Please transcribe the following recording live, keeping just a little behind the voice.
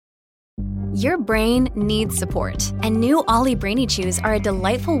Your brain needs support, and new Ollie Brainy Chews are a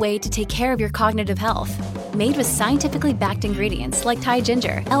delightful way to take care of your cognitive health. Made with scientifically backed ingredients like Thai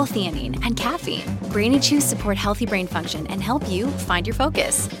ginger, L-theanine, and caffeine, Brainy Chews support healthy brain function and help you find your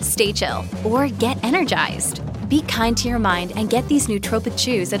focus, stay chill, or get energized. Be kind to your mind and get these nootropic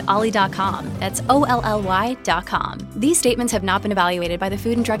chews at ollie.com. That's OLLY.com. These statements have not been evaluated by the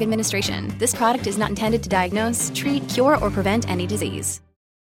Food and Drug Administration. This product is not intended to diagnose, treat, cure, or prevent any disease.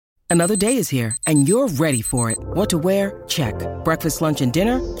 Another day is here, and you're ready for it. What to wear? Check. Breakfast, lunch, and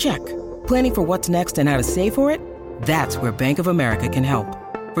dinner? Check. Planning for what's next and how to save for it? That's where Bank of America can help.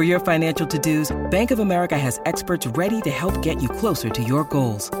 For your financial to-dos, Bank of America has experts ready to help get you closer to your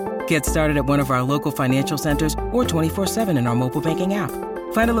goals. Get started at one of our local financial centers or 24/7 in our mobile banking app.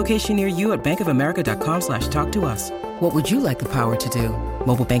 Find a location near you at bankofamerica.com/talktous. What would you like the power to do?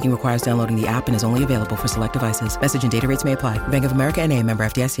 Mobile banking requires downloading the app and is only available for select devices. Message and data rates may apply. Bank of America N.A., member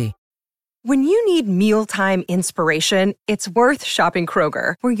FDIC. When you need mealtime inspiration, it's worth shopping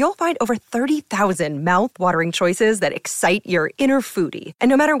Kroger, where you'll find over 30,000 mouth-watering choices that excite your inner foodie. And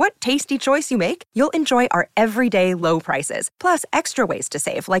no matter what tasty choice you make, you'll enjoy our everyday low prices, plus extra ways to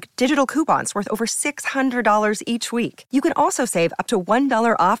save, like digital coupons worth over $600 each week. You can also save up to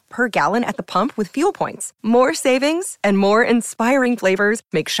 $1 off per gallon at the pump with fuel points. More savings and more inspiring flavors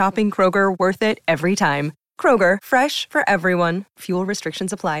make shopping Kroger worth it every time. Kroger, fresh for everyone. Fuel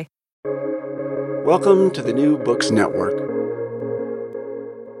restrictions apply. Welcome to the New Books Network.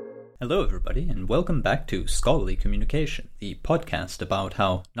 Hello, everybody, and welcome back to Scholarly Communication, the podcast about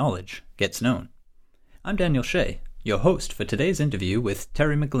how knowledge gets known. I'm Daniel Shea, your host for today's interview with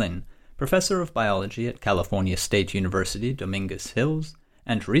Terry McGlynn, Professor of Biology at California State University, Dominguez Hills,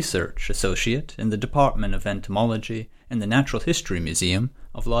 and Research Associate in the Department of Entomology in the Natural History Museum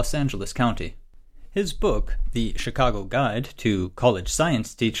of Los Angeles County. His book, The Chicago Guide to College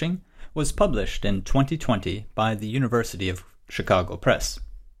Science Teaching, was published in 2020 by the University of Chicago Press.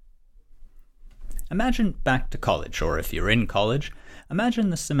 Imagine back to college, or if you're in college, imagine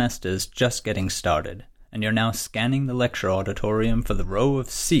the semester's just getting started, and you're now scanning the lecture auditorium for the row of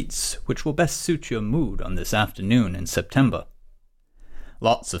seats which will best suit your mood on this afternoon in September.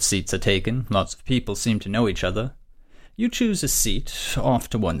 Lots of seats are taken, lots of people seem to know each other. You choose a seat, off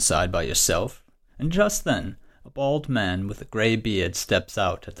to one side by yourself, and just then, a bald man with a grey beard steps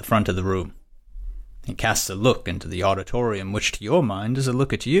out at the front of the room. He casts a look into the auditorium, which to your mind is a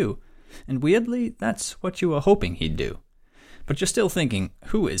look at you, and weirdly, that's what you were hoping he'd do. But you're still thinking,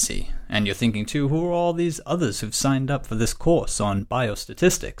 who is he? And you're thinking too, who are all these others who've signed up for this course on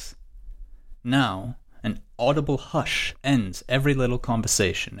biostatistics? Now, an audible hush ends every little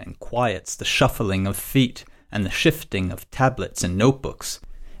conversation and quiets the shuffling of feet and the shifting of tablets and notebooks.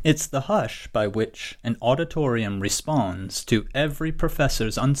 It's the hush by which an auditorium responds to every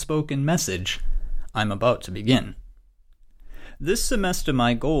professor's unspoken message, "I'm about to begin." "This semester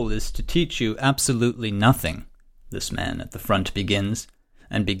my goal is to teach you absolutely nothing," this man at the front begins,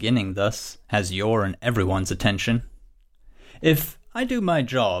 and beginning thus has your and everyone's attention. "If I do my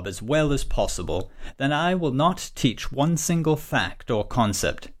job as well as possible, then I will not teach one single fact or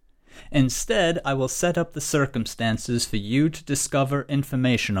concept. Instead, I will set up the circumstances for you to discover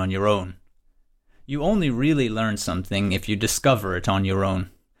information on your own. You only really learn something if you discover it on your own.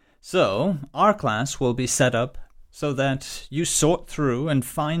 So, our class will be set up so that you sort through and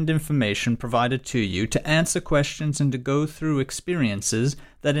find information provided to you to answer questions and to go through experiences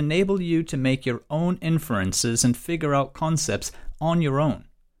that enable you to make your own inferences and figure out concepts on your own.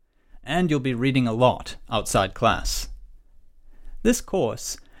 And you'll be reading a lot outside class. This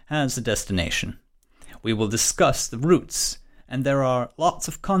course has a destination. We will discuss the roots, and there are lots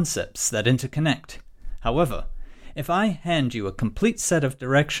of concepts that interconnect. However, if I hand you a complete set of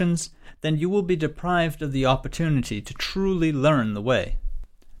directions, then you will be deprived of the opportunity to truly learn the way.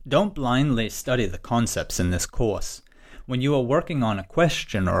 Don't blindly study the concepts in this course. When you are working on a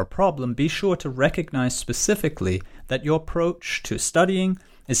question or a problem, be sure to recognize specifically that your approach to studying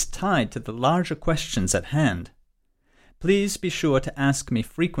is tied to the larger questions at hand. Please be sure to ask me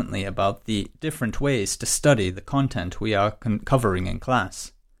frequently about the different ways to study the content we are covering in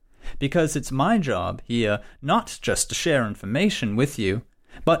class, because it's my job here not just to share information with you,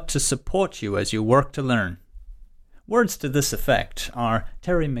 but to support you as you work to learn. Words to this effect are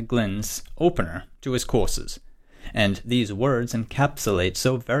Terry McGlynn's opener to his courses, and these words encapsulate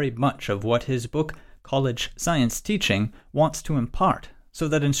so very much of what his book, College Science Teaching, wants to impart, so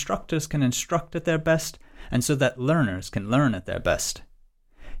that instructors can instruct at their best, and so that learners can learn at their best.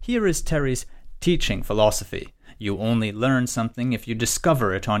 Here is Terry's teaching philosophy. You only learn something if you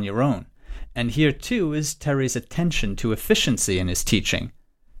discover it on your own. And here, too, is Terry's attention to efficiency in his teaching.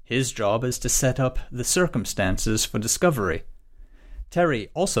 His job is to set up the circumstances for discovery. Terry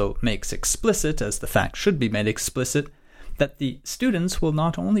also makes explicit, as the fact should be made explicit, that the students will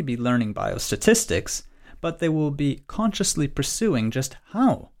not only be learning biostatistics, but they will be consciously pursuing just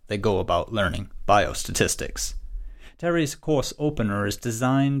how they go about learning biostatistics. Terry's course opener is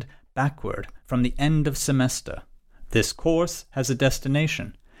designed backward from the end of semester. This course has a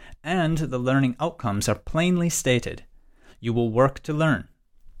destination, and the learning outcomes are plainly stated. You will work to learn,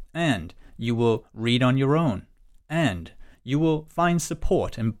 and you will read on your own, and you will find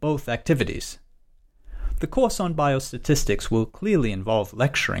support in both activities. The course on biostatistics will clearly involve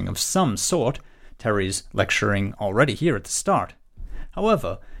lecturing of some sort. Terry's lecturing already here at the start.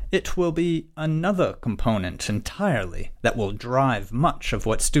 However, it will be another component entirely that will drive much of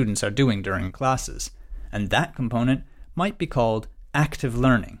what students are doing during classes, and that component might be called active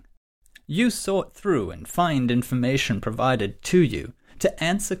learning. You sort through and find information provided to you to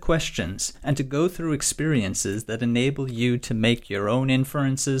answer questions and to go through experiences that enable you to make your own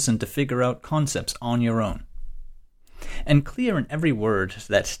inferences and to figure out concepts on your own. And clear in every word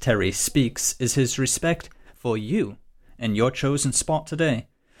that Terry speaks is his respect for you and your chosen spot today,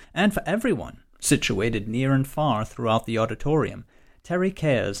 and for everyone situated near and far throughout the auditorium. Terry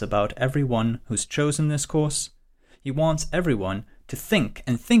cares about everyone who's chosen this course. He wants everyone to think,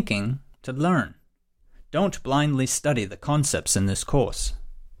 and thinking to learn. Don't blindly study the concepts in this course.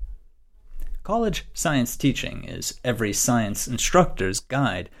 College science teaching is every science instructor's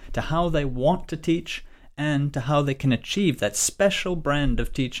guide to how they want to teach and to how they can achieve that special brand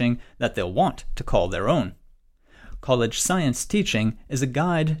of teaching that they'll want to call their own. College science teaching is a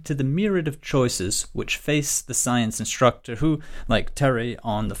guide to the myriad of choices which face the science instructor who, like Terry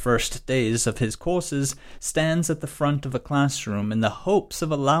on the first days of his courses, stands at the front of a classroom in the hopes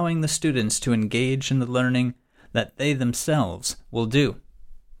of allowing the students to engage in the learning that they themselves will do.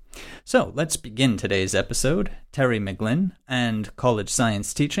 So, let's begin today's episode, Terry McGlynn and College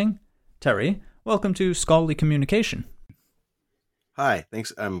Science Teaching. Terry, welcome to Scholarly Communication. Hi,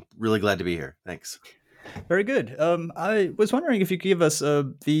 thanks. I'm really glad to be here. Thanks. Very good. I was wondering if you could give us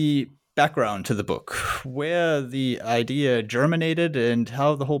the background to the book, where the idea germinated and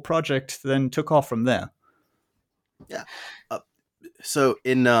how the whole project then took off from there. Yeah. So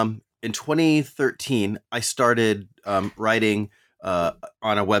in 2013, I started writing on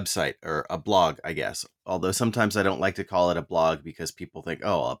a website or a blog, I guess. Although sometimes I don't like to call it a blog because people think,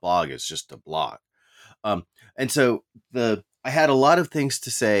 oh, a blog is just a blog. And so I had a lot of things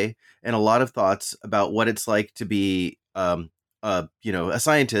to say and a lot of thoughts about what it's like to be, a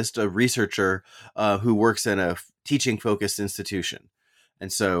scientist, a researcher who works in a teaching-focused institution.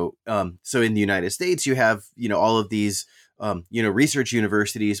 And so in the United States, you have, all of these, research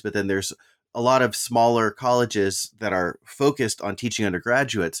universities, but then there's a lot of smaller colleges that are focused on teaching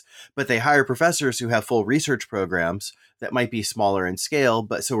undergraduates, but they hire professors who have full research programs that might be smaller in scale.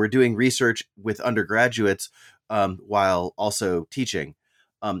 But so we're doing research with undergraduates while also teaching.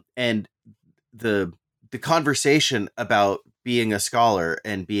 And the conversation about being a scholar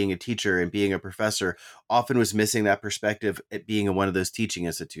and being a teacher and being a professor often was missing that perspective at being in one of those teaching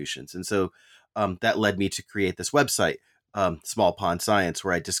institutions. And so that led me to create this website, Small Pond Science,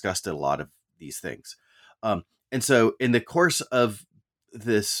 where I discussed a lot of these things. And so in the course of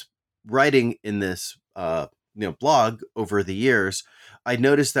this writing in this blog over the years, I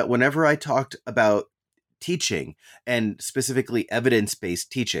noticed that whenever I talked about teaching and specifically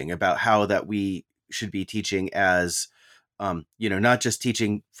evidence-based teaching, about how that we should be teaching as, not just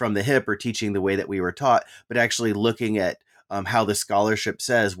teaching from the hip or teaching the way that we were taught, but actually looking at how the scholarship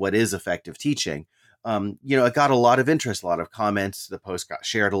says what is effective teaching. It got a lot of interest, a lot of comments. The post got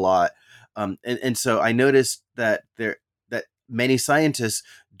shared a lot. And so I noticed that that many scientists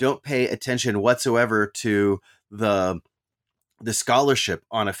don't pay attention whatsoever to the scholarship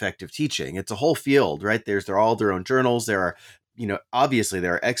on effective teaching. It's a whole field, right? They're all their own journals. There are, obviously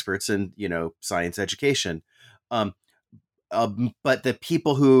there are experts in, science education. But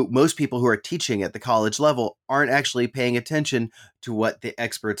most people who are teaching at the college level aren't actually paying attention to what the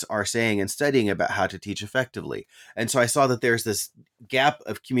experts are saying and studying about how to teach effectively. And so I saw that there's this gap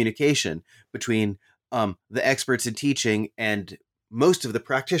of communication between the experts in teaching and most of the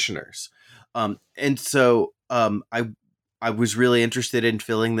practitioners. And so I was really interested in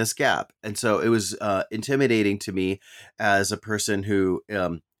filling this gap. And so it was intimidating to me as a person who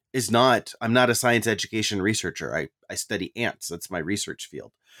I'm not a science education researcher. I study ants. That's my research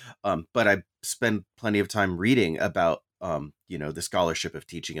field. But I spend plenty of time reading about, the scholarship of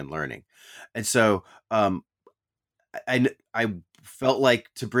teaching and learning. And so I felt like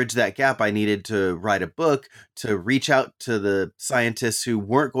to bridge that gap, I needed to write a book to reach out to the scientists who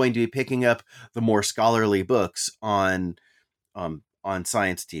weren't going to be picking up the more scholarly books on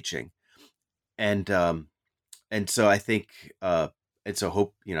science teaching. And so I think, and so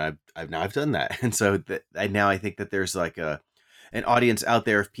hope, I've done that. And so that I think that there's like an audience out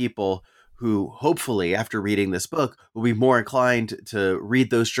there of people who hopefully after reading this book will be more inclined to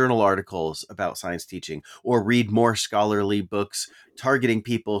read those journal articles about science teaching or read more scholarly books targeting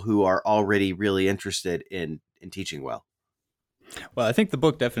people who are already really interested in teaching well. Well, I think the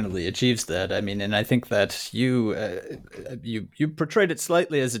book definitely achieves that. I mean, and I think that you portrayed it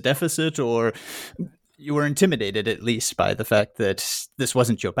slightly as a deficit, or you were intimidated at least by the fact that this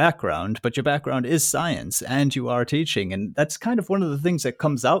wasn't your background, but your background is science and you are teaching. And that's kind of one of the things that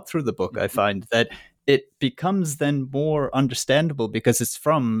comes out through the book. I find that it becomes then more understandable because it's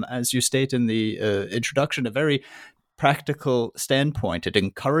from, as you state in the introduction, a very practical standpoint. It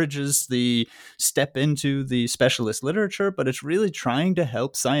encourages the step into the specialist literature, but it's really trying to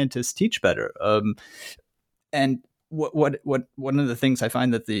help scientists teach better. And what one of the things I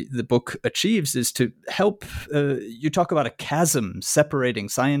find that the book achieves is to help. You talk about a chasm separating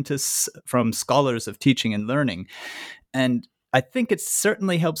scientists from scholars of teaching and learning, and I think it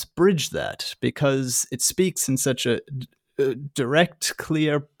certainly helps bridge that because it speaks in such a direct,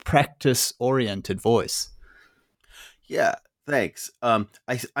 clear, practice-oriented voice. Yeah, thanks. I'm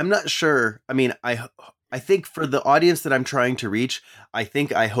not sure. I mean, I think for the audience that I'm trying to reach, I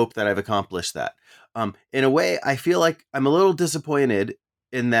hope that I've accomplished that. In a way, I feel like I'm a little disappointed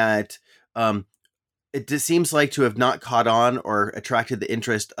in that it just seems like to have not caught on or attracted the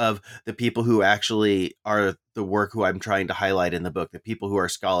interest of the people who actually are the work who I'm trying to highlight in the book, the people who are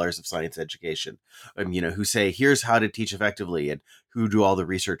scholars of science education, who say, here's how to teach effectively and who do all the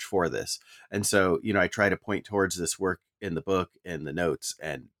research for this. And so, I try to point towards this work in the book and the notes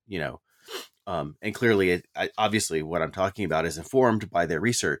and, and clearly, obviously what I'm talking about is informed by their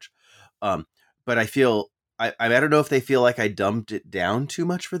research. But I feel, I don't know if they feel like I dumbed it down too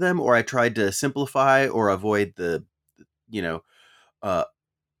much for them, or I tried to simplify or avoid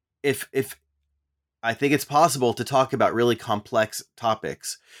if I think it's possible to talk about really complex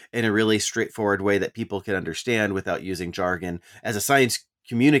topics in a really straightforward way that people can understand without using jargon. As a science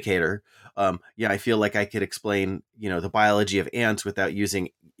communicator, I feel like I could explain, the biology of ants without using,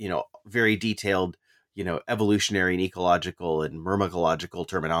 very detailed, evolutionary and ecological and myrmecological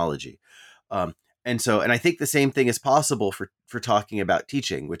terminology. And I think the same thing is possible for talking about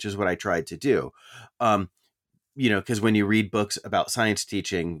teaching, which is what I tried to do. Because when you read books about science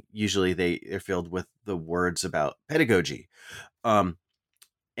teaching, usually they're filled with the words about pedagogy. But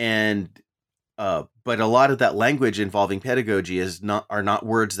a lot of that language involving pedagogy are not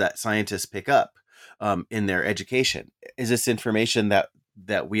words that scientists pick up in their education. Is this information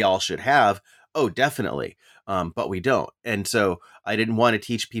that we all should have? Oh, definitely. But we don't. And so I didn't want to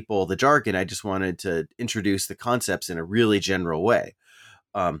teach people the jargon. I just wanted to introduce the concepts in a really general way.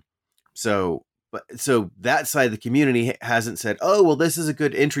 So that side of the community hasn't said, oh, well, this is a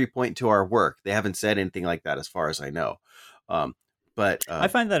good entry point to our work. They haven't said anything like that as far as I know. But I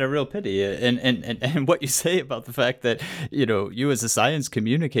find that a real pity. And what you say about the fact that, you as a science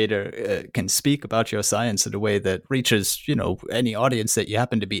communicator can speak about your science in a way that reaches, any audience that you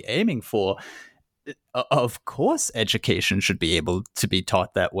happen to be aiming for. Of course, education should be able to be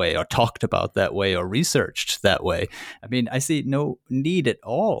taught that way or talked about that way or researched that way. I mean, I see no need at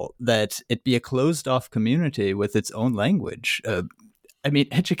all that it be a closed off community with its own language.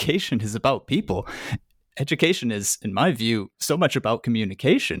 Education is about people. Education is, in my view, so much about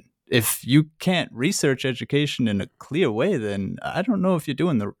communication. If you can't research education in a clear way, then I don't know if you're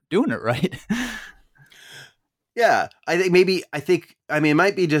doing it right. Yeah, it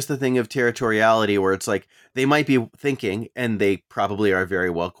might be just the thing of territoriality where it's like they might be thinking, and they probably are very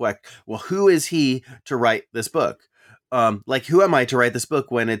well correct, well, who is he to write this book? Who am I to write this book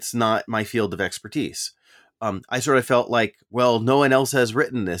when it's not my field of expertise? I sort of felt like, well, no one else has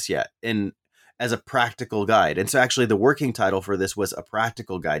written this yet as a practical guide. And so actually the working title for this was A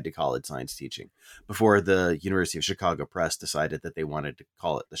Practical Guide to College Science Teaching before the University of Chicago Press decided that they wanted to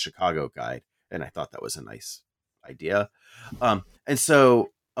call it the Chicago Guide. And I thought that was a nice idea. And so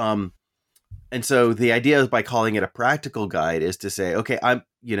the idea by calling it a practical guide is to say, okay,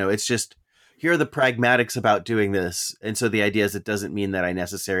 it's just, here are the pragmatics about doing this. And so the idea is it doesn't mean that I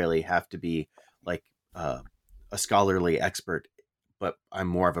necessarily have to be like a scholarly expert, but I'm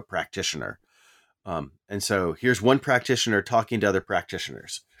more of a practitioner. And so here's one practitioner talking to other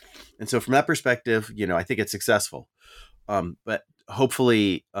practitioners. And so from that perspective, I think it's successful. But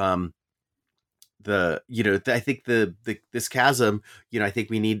hopefully, I think this chasm, I think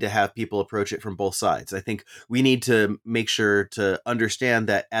we need to have people approach it from both sides. I think we need to make sure to understand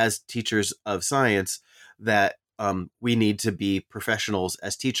that as teachers of science, that we need to be professionals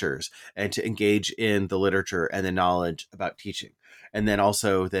as teachers and to engage in the literature and the knowledge about teaching. And then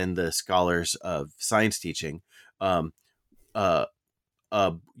also the scholars of science teaching, will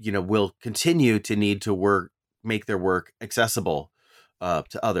continue to need to make their work accessible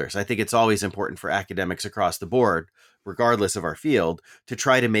to others. I think it's always important for academics across the board, regardless of our field, to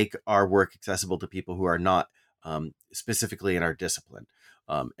try to make our work accessible to people who are not specifically in our discipline.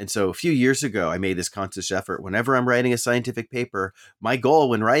 And so a few years ago, I made this conscious effort. Whenever I'm writing a scientific paper, my goal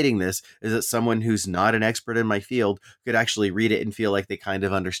when writing this is that someone who's not an expert in my field could actually read it and feel like they kind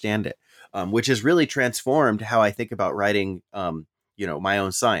of understand it, which has really transformed how I think about writing, my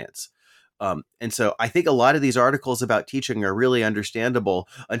own science. And so I think a lot of these articles about teaching are really understandable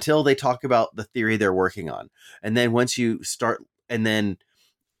until they talk about the theory they're working on. And then once you start, and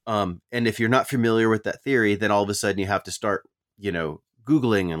if you're not familiar with that theory, then all of a sudden you have to start,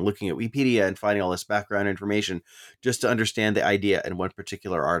 Googling and looking at Wikipedia and finding all this background information just to understand the idea in one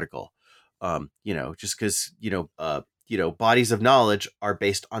particular article. Just because, bodies of knowledge are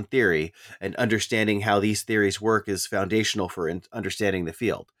based on theory, and understanding how these theories work is foundational for understanding the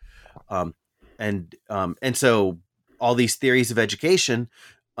field. And so all these theories of education,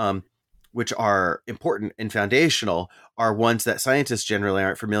 which are important and foundational, are ones that scientists generally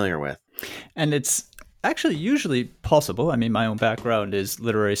aren't familiar with. And it's actually usually possible. I mean, my own background is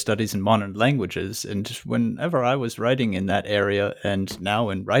literary studies and modern languages. And whenever I was writing in that area, and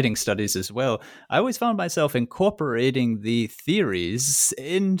now in writing studies as well, I always found myself incorporating the theories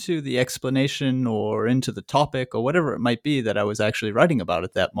into the explanation or into the topic or whatever it might be that I was actually writing about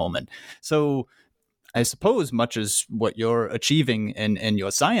at that moment. So I suppose much as what you're achieving in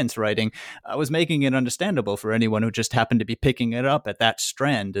your science writing, I was making it understandable for anyone who just happened to be picking it up at that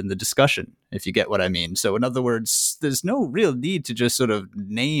strand in the discussion, if you get what I mean. So in other words, there's no real need to just sort of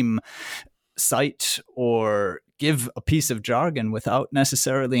name, cite, or give a piece of jargon without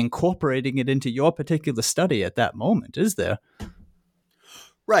necessarily incorporating it into your particular study at that moment, is there?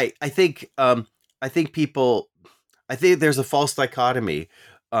 Right. I think there's a false dichotomy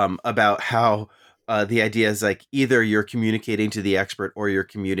about how the idea is like either you're communicating to the expert or you're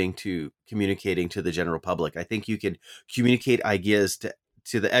communicating to the general public. I think you can communicate ideas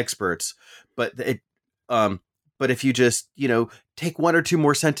to the experts, but if you just, take one or two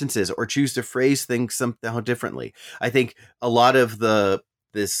more sentences or choose to phrase things somehow differently, I think a lot of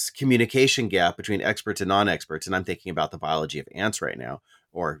this communication gap between experts and non-experts, and I'm thinking about the biology of ants right now,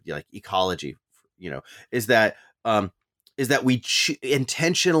 or like ecology, is that we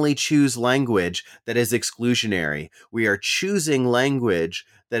intentionally choose language that is exclusionary. We are choosing language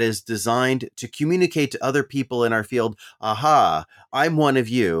that is designed to communicate to other people in our field, aha, I'm one of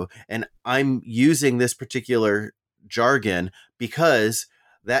you, and I'm using this particular jargon because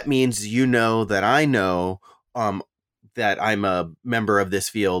that means that I know that I'm a member of this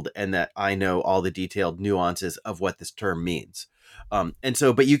field and that I know all the detailed nuances of what this term means.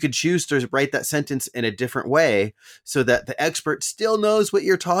 But you could choose to write that sentence in a different way so that the expert still knows what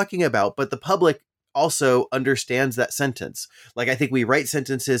you're talking about, but the public also understands that sentence. Like, I think we write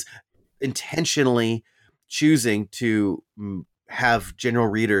sentences intentionally choosing to have general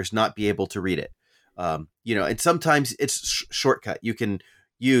readers not be able to read it. And sometimes it's shortcut. You can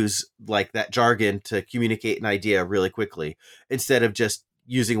use like that jargon to communicate an idea really quickly instead of just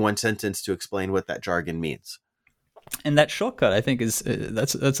using one sentence to explain what that jargon means. And that shortcut, I think, is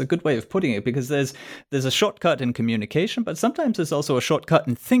that's a good way of putting it, because there's a shortcut in communication, but sometimes there's also a shortcut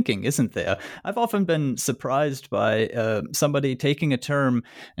in thinking, isn't there? I've often been surprised by somebody taking a term,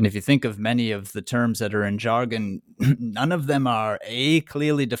 and if you think of many of the terms that are in jargon, none of them are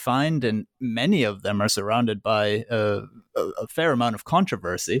clearly defined, and many of them are surrounded by a fair amount of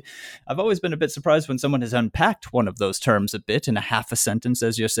controversy. I've always been a bit surprised when someone has unpacked one of those terms a bit in a half a sentence,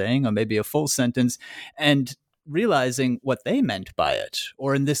 as you're saying, or maybe a full sentence, and realizing what they meant by it,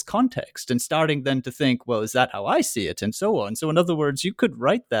 or in this context, and starting then to think, well, is that how I see it, and so on. So in other words, you could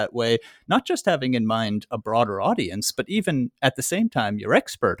write that way, not just having in mind a broader audience, but even at the same time, your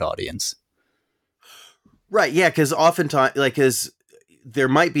expert audience. Right. Yeah. Because oftentimes, there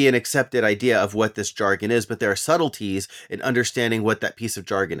might be an accepted idea of what this jargon is, but there are subtleties in understanding what that piece of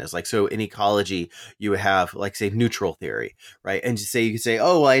jargon is. Like, so in ecology, you have, like, say, neutral theory, right? And you could say,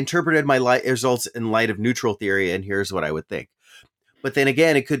 oh, well, I interpreted my results in light of neutral theory, and here's what I would think. But then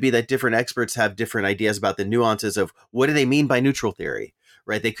again, it could be that different experts have different ideas about the nuances of what do they mean by neutral theory,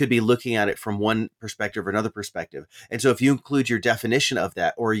 right? They could be looking at it from one perspective or another perspective. And so if you include your definition of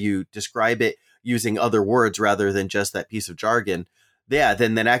that, or you describe it, using other words rather than just that piece of jargon,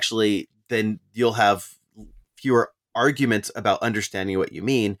 then you'll have fewer arguments about understanding what you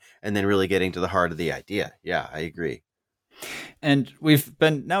mean and then really getting to the heart of the idea. Yeah, I agree. And we've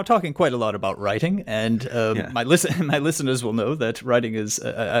been now talking quite a lot about writing, and my listeners will know that writing is.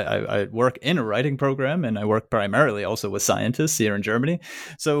 I work in a writing program, and I work primarily also with scientists here in Germany.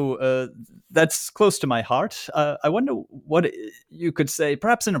 So that's close to my heart. I wonder what you could say,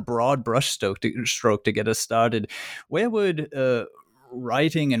 perhaps in a broad brushstroke to get us started. Where would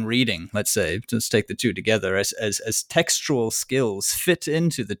writing and reading, let's say, let's take the two together as textual skills, fit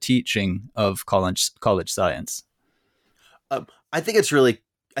into the teaching of college science? I think it's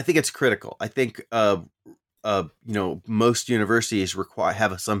critical. I think, most universities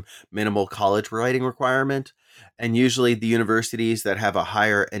have some minimal college writing requirement, and usually the universities that have a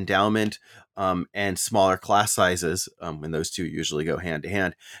higher endowment and smaller class sizes, when those two usually go hand to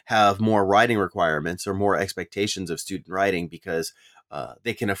hand, have more writing requirements or more expectations of student writing because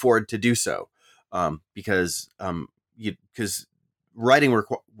they can afford to do so. Because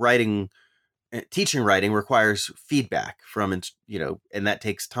teaching writing requires feedback from, and that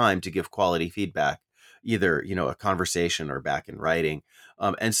takes time to give quality feedback, either, a conversation or back in writing.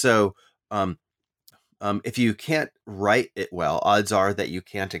 If you can't write it well, odds are that you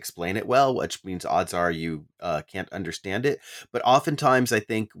can't explain it well, which means odds are you can't understand it. But oftentimes I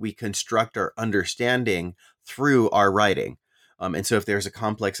think we construct our understanding through our writing. And so if there's a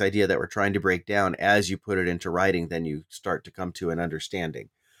complex idea that we're trying to break down, as you put it into writing, then you start to come to an understanding.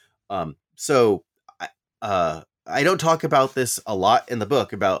 So I don't talk about this a lot in the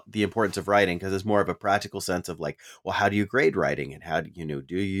book about the importance of writing, because it's more of a practical sense of like, well, how do you grade writing, and how do you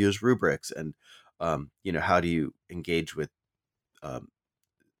use rubrics, and how do you engage with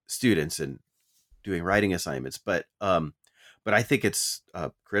students and doing writing assignments? But I think it's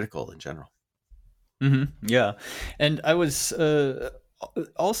critical in general. Mm-hmm. Yeah, and I was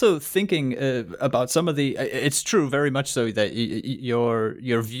also thinking about some of the. It's true, very much so, that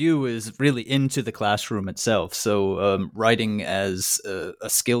your view is really into the classroom itself. So writing as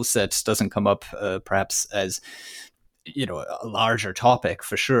a skill set doesn't come up perhaps as a larger topic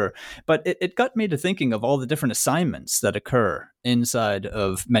for sure. But it got me to thinking of all the different assignments that occur inside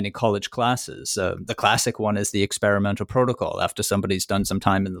of many college classes. The classic one is the experimental protocol after somebody's done some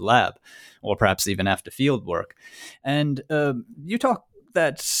time in the lab, or perhaps even after field work. And you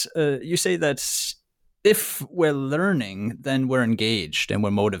say that if we're learning, then we're engaged and we're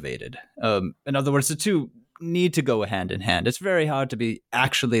motivated. In other words, the two need to go hand in hand. It's very hard to be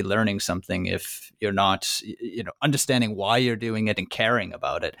actually learning something if you're not, understanding why you're doing it and caring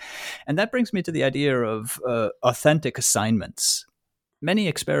about it. And that brings me to the idea of authentic assignments. Many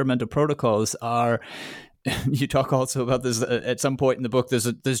experimental protocols are. You talk also about this at some point in the book.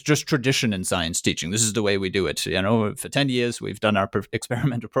 There's just tradition in science teaching. This is the way we do it. For 10 years we've done our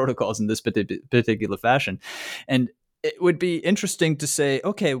experimental protocols in this particular fashion, and it would be interesting to say,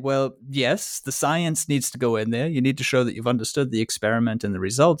 okay, well, yes, the science needs to go in there. You need to show that you've understood the experiment and the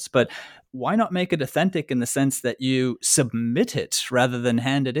results, but why not make it authentic in the sense that you submit it rather than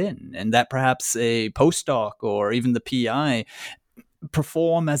hand it in, and that perhaps a postdoc or even the PI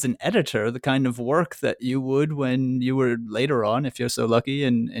perform as an editor the kind of work that you would when you were later on, if you're so lucky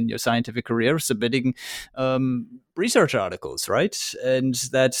in your scientific career, submitting research articles, right? And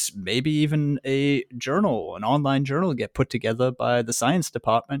that maybe even an online journal get put together by the science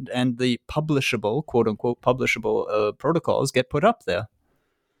department, and the publishable, quote unquote, publishable protocols get put up there.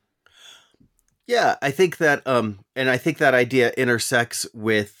 Yeah, I think that, and I think that idea intersects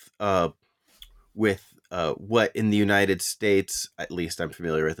with what in the United States, at least I'm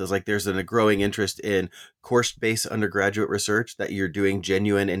familiar with, is like there's a growing interest in course-based undergraduate research, that you're doing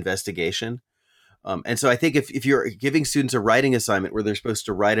genuine investigation. And so I think if you're giving students a writing assignment where they're supposed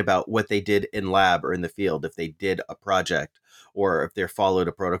to write about what they did in lab or in the field, if they did a project, or if they followed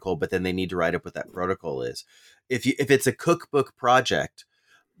a protocol, but then they need to write up what that protocol is. If it's a cookbook project,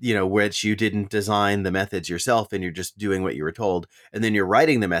 which you didn't design the methods yourself and you're just doing what you were told, and then you're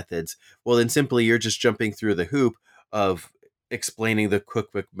writing the methods, well, then simply you're just jumping through the hoop of explaining the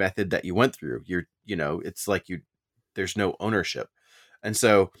cookbook method that you went through. It's like there's no ownership. And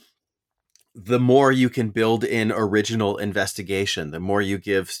so the more you can build in original investigation, the more you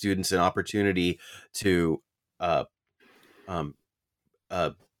give students an opportunity to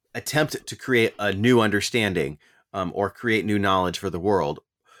attempt to create a new understanding, or create new knowledge for the world,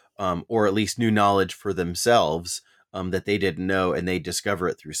 or at least new knowledge for themselves, that they didn't know, and they discover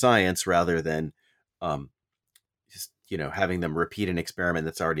it through science rather than just having them repeat an experiment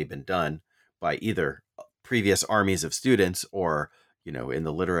that's already been done by either previous armies of students or in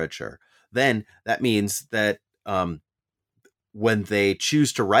the literature. then that means that when they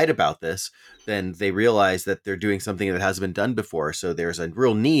choose to write about this, then they realize that they're doing something that hasn't been done before. So there's a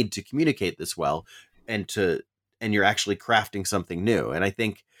real need to communicate this well, and you're actually crafting something new. And I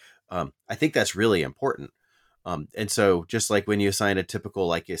think that's really important. And so just like when you assign a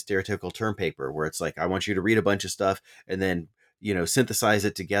stereotypical term paper, where it's like, I want you to read a bunch of stuff and then, synthesize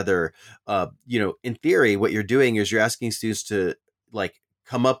it together. In theory, what you're doing is you're asking students to like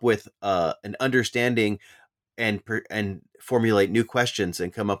come up with an understanding and formulate new questions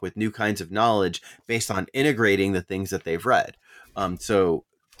and come up with new kinds of knowledge based on integrating the things that they've read. So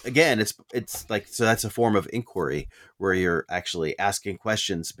again, it's like, so that's a form of inquiry where you're actually asking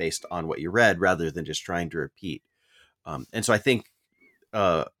questions based on what you read rather than just trying to repeat. And so I think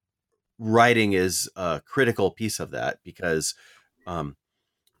writing is a critical piece of that, because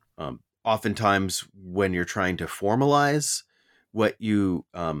oftentimes when you're trying to formalize what you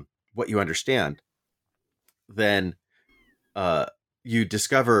understand, then you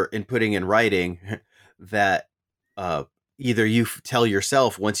discover in putting in writing that either you tell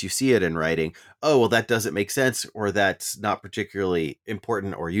yourself once you see it in writing, oh, well, that doesn't make sense, or that's not particularly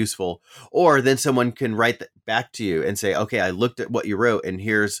important or useful. Or then someone can write that back to you and say, okay, I looked at what you wrote, and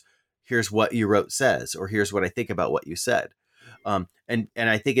here's what you wrote says, or here's what I think about what you said. And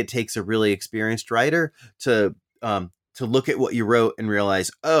I think it takes a really experienced writer to look at what you wrote and realize,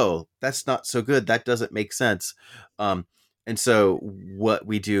 oh, that's not so good. That doesn't make sense. And so what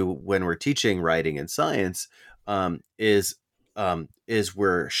we do when we're teaching writing and science is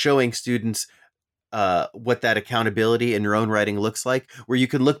we're showing students what that accountability in your own writing looks like, where you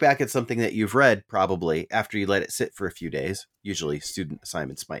can look back at something that you've read probably after you let it sit for a few days. Usually student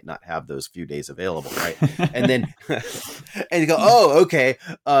assignments might not have those few days available, right? And then and you go, oh, okay.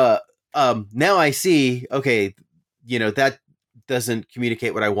 Now I see, okay, that doesn't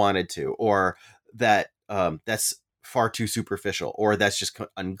communicate what I wanted to, or that that's far too superficial, or that's just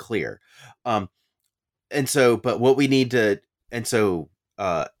unclear. And so, but what we need to, as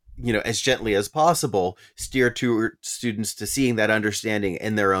gently as possible, steer to students to seeing that understanding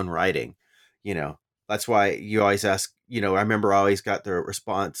in their own writing. That's why you always ask, I remember I always got the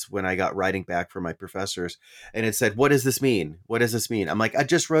response when I got writing back from my professors, and it said, what does this mean? What does this mean? I'm like, I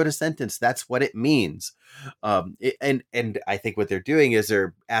just wrote a sentence. That's what it means. And I think what they're doing is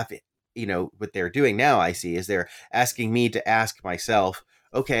what they're doing now, I see, is they're asking me to ask myself,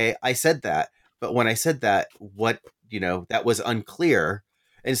 okay, I said that, but when I said that, what, that was unclear.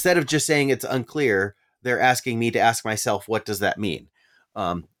 Instead of just saying it's unclear, they're asking me to ask myself, what does that mean?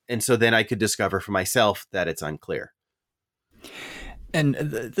 And so then I could discover for myself that it's unclear. And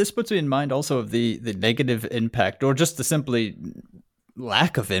this puts me in mind also of the negative impact, or just the simply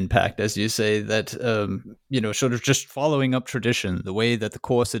lack of impact, as you say, that, sort of just following up tradition, the way that the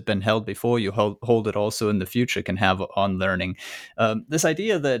course had been held before you hold it also in the future can have on learning. This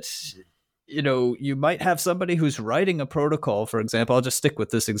idea that, you might have somebody who's writing a protocol, for example, I'll just stick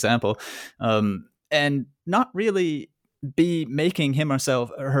with this example, and not really be making him or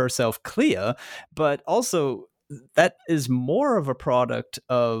herself clear, but also that is more of a product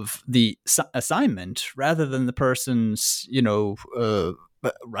of the assignment rather than the person's,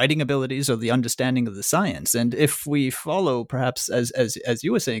 writing abilities or the understanding of the science. And if we follow, perhaps, as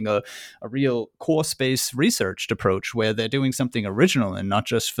you were saying, a real course-based researched approach where they're doing something original and not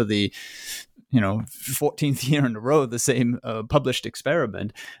just for the 14th year in a row, the same published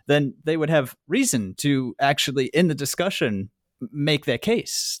experiment, then they would have reason to actually, in the discussion, make their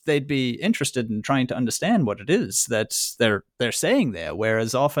case. They'd be interested in trying to understand what it is that they're saying there.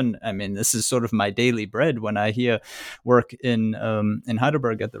 Whereas often, this is sort of my daily bread when I hear work in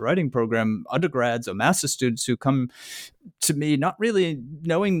Heidelberg at the writing program, undergrads or master students who come to me not really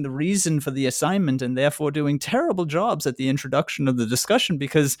knowing the reason for the assignment and therefore doing terrible jobs at the introduction of the discussion,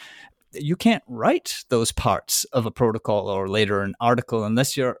 because you can't write those parts of a protocol or later an article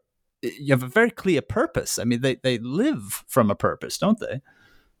unless you have a very clear purpose. They live from a purpose, don't they?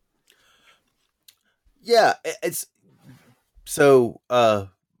 Yeah, it's so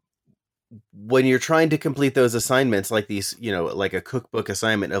when you're trying to complete those assignments, like these, like a cookbook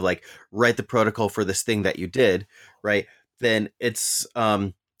assignment of like write the protocol for this thing that you did, right? Then it's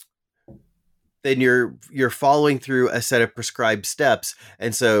then you're following through a set of prescribed steps,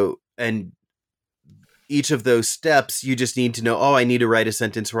 and each of those steps, you just need to know, oh, I need to write a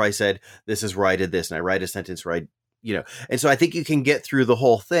sentence where I said, this is where I did this. And I write a sentence where and so I think you can get through the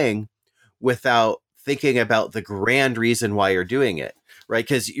whole thing without thinking about the grand reason why you're doing it, right?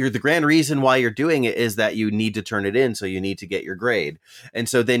 Because the grand reason why you're doing it is that you need to turn it in. So you need to get your grade. And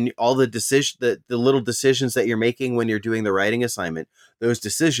so then all the little decisions that you're making when you're doing the writing assignment, those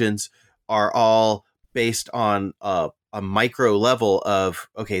decisions are all based on a micro level of,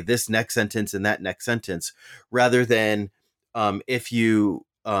 okay, this next sentence and that next sentence, rather than if you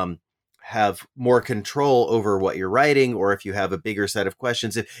have more control over what you're writing, or if you have a bigger set of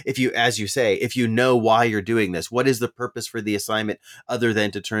questions, if you, as you say, if you know why you're doing this, what is the purpose for the assignment other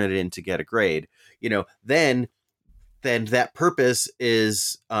than to turn it in to get a grade, then that purpose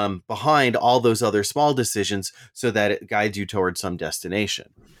is behind all those other small decisions so that it guides you towards some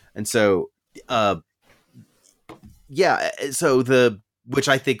destination. And so, which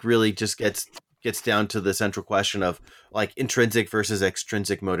I think really just gets down to the central question of like intrinsic versus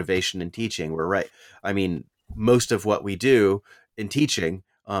extrinsic motivation in teaching. We're right. I mean, most of what we do in teaching,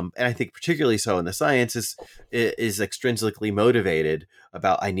 and I think particularly so in the sciences, is extrinsically motivated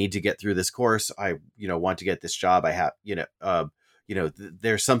about, I need to get through this course. I, want to get this job. I have,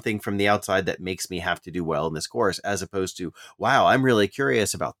 there's something from the outside that makes me have to do well in this course, as opposed to, wow, I'm really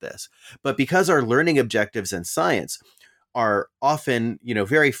curious about this. But because our learning objectives in science are often,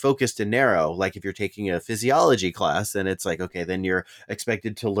 very focused and narrow, like if you're taking a physiology class, then it's like, okay, then you're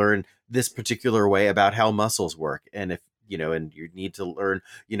expected to learn this particular way about how muscles work. And if, and you need to learn,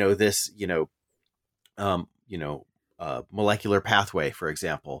 this, molecular pathway, for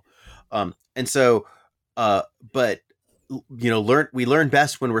example. And so, but, we learn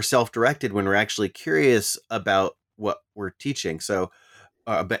best when we're self-directed, when we're actually curious about what we're teaching. So,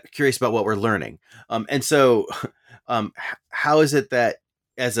 curious about what we're learning. And so, how is it that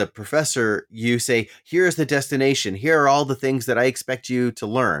as a professor, you say, here's the destination, here are all the things that I expect you to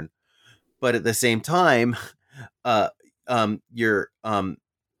learn. But at the same time, there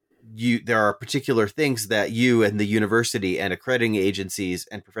are particular things that you and the university and accrediting agencies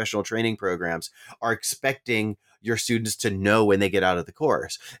and professional training programs are expecting your students to know when they get out of the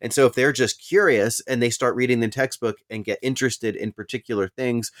course. And so if they're just curious and they start reading the textbook and get interested in particular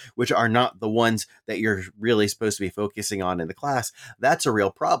things, which are not the ones that you're really supposed to be focusing on in the class, that's a real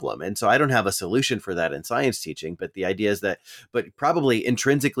problem. And so I don't have a solution for that in science teaching, but the idea is that, but probably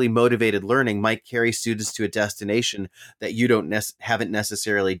intrinsically motivated learning might carry students to a destination that you haven't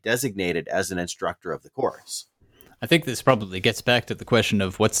necessarily designated as an instructor of the course. I think this probably gets back to the question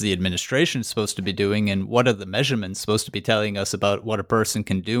of what's the administration supposed to be doing and what are the measurements supposed to be telling us about what a person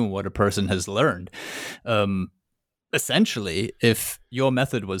can do and what a person has learned. Essentially, if your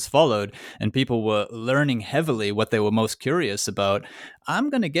method was followed and people were learning heavily what they were most curious about, I'm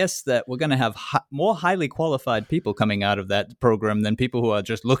going to guess that we're going to have more highly qualified people coming out of that program than people who are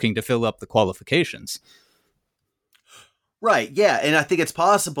just looking to fill up the qualifications. Right. Yeah. And I think it's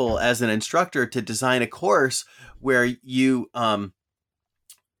possible as an instructor to design a course where you,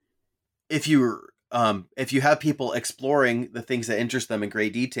 if you have people exploring the things that interest them in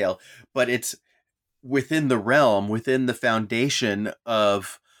great detail, but it's within the foundation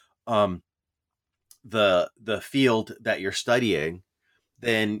of the field that you're studying,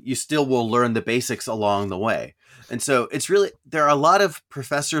 then you still will learn the basics along the way. And so there are a lot of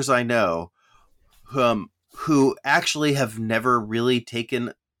professors I know who actually have never really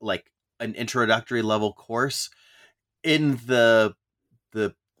taken like an introductory level course in the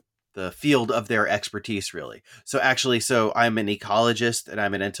field of their expertise, really. So I'm an ecologist and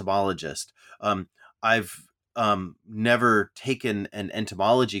I'm an entomologist. I've never taken an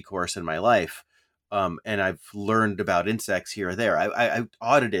entomology course in my life. And I've learned about insects here or there. I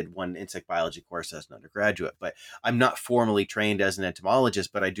audited one insect biology course as an undergraduate, but I'm not formally trained as an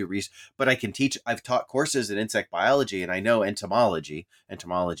entomologist, but but I can teach. I've taught courses in insect biology and I know entomology.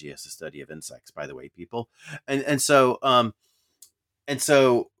 Entomology is the study of insects, by the way, people. And so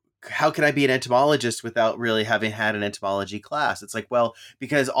how can I be an entomologist without really having had an entomology class? It's like, well,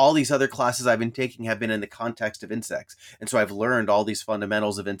 because all these other classes I've been taking have been in the context of insects. And so I've learned all these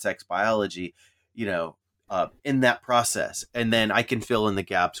fundamentals of insects biology, in that process. And then I can fill in the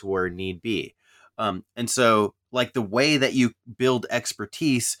gaps where need be. And so like the way that you build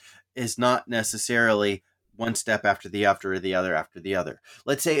expertise is not necessarily one step after the other.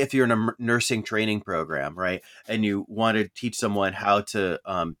 Let's say if you're in a nursing training program, right? And you want to teach someone how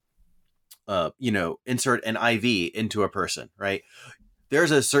to, insert an IV into a person, right?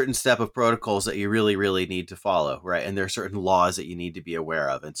 There's a certain step of protocols that you really, really need to follow, right? And there are certain laws that you need to be aware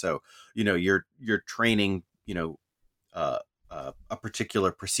of. And so, you're training, a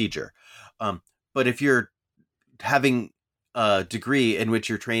particular procedure. But if you're having a degree in which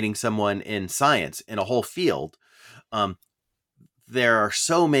you're training someone in science in a whole field, there are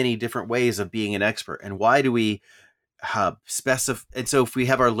so many different ways of being an expert. And why do we specify? And so if we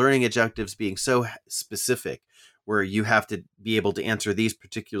have our learning objectives being so specific, where you have to be able to answer these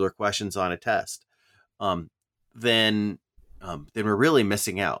particular questions on a test, then we're really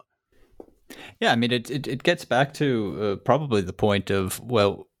missing out. Yeah, I mean, it gets back to probably the point of,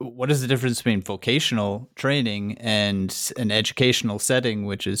 well, what is the difference between vocational training and an educational setting,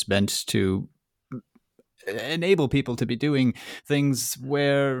 which is meant to enable people to be doing things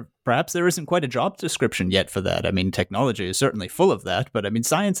where perhaps there isn't quite a job description yet for that. I mean, technology is certainly full of that, but I mean,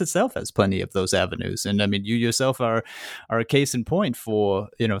 science itself has plenty of those avenues. And I mean, you yourself are a case in point for,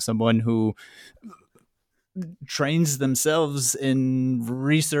 someone who trains themselves in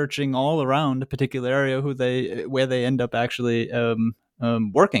researching all around a particular area where they end up actually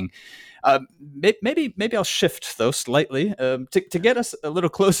working. Maybe I'll shift though slightly to get us a little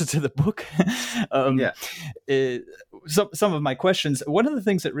closer to the book. Some of my questions. One of the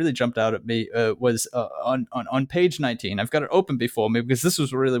things that really jumped out at me was on page 19. I've got it open before me because this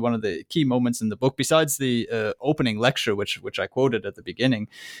was really one of the key moments in the book. Besides the opening lecture, which I quoted at the beginning,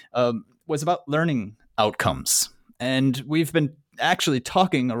 was about learning outcomes. And we've been actually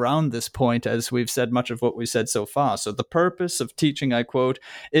talking around this point as we've said much of what we've said so far. So the purpose of teaching, I quote,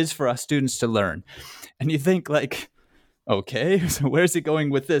 is for our students to learn. And you think like, okay, so where's he going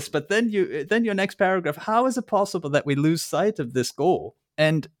with this? But then your next paragraph, how is it possible that we lose sight of this goal?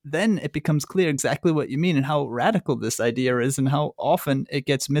 And then it becomes clear exactly what you mean and how radical this idea is and how often it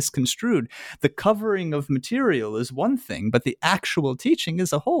gets misconstrued. The covering of material is one thing, but the actual teaching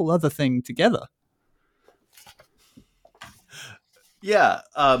is a whole other thing together. Yeah.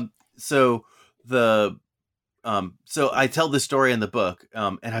 So I tell this story in the book,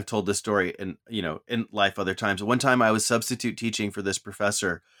 and I've told this story in life other times. One time I was substitute teaching for this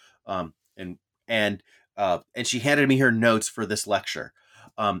professor, and she handed me her notes for this lecture.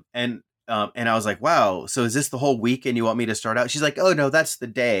 And I was like, wow, so is this the whole week and you want me to start out? She's like, oh no, that's the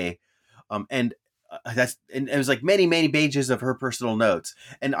day. And it was like many, many pages of her personal notes.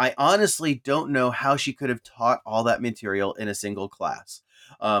 And I honestly don't know how she could have taught all that material in a single class.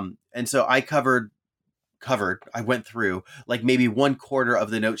 And so I I went through like maybe 1/4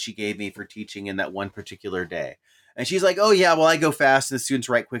 of the notes she gave me for teaching in that one particular day. And she's like, oh yeah, well, I go fast and the students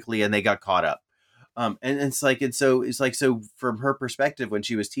write quickly and they got caught up. So from her perspective, when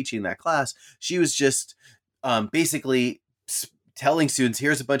she was teaching that class, she was just basically telling students,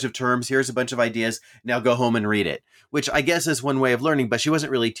 here's a bunch of terms, here's a bunch of ideas, now go home and read it, which I guess is one way of learning, but she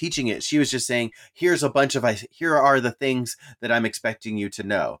wasn't really teaching it. She was just saying, here are the things that I'm expecting you to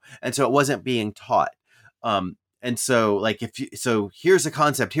know. And so it wasn't being taught. And so like, here's a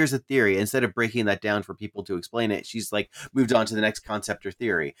concept, here's a theory, instead of breaking that down for people to explain it, she's like moved on to the next concept or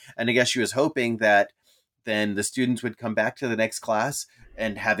theory. And I guess she was hoping that then the students would come back to the next class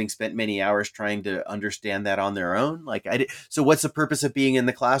and having spent many hours trying to understand that on their own. So what's the purpose of being in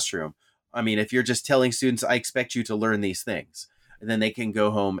the classroom? I mean, if you're just telling students, I expect you to learn these things, and then they can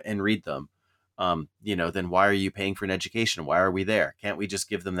go home and read them, then why are you paying for an education? Why are we there? Can't we just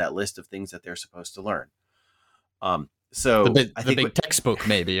give them that list of things that they're supposed to learn? So the big textbook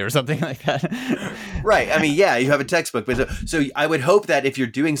maybe or something like that. Right. I mean, yeah, you have a textbook, but so I would hope that if you're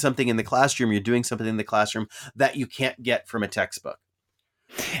doing something in the classroom, you're doing something in the classroom that you can't get from a textbook.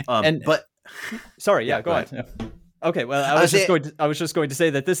 Sorry, yeah, go on. Yeah. Okay, well, I was just going to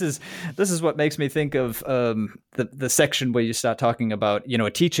say that this is what makes me think of the section where you start talking about, a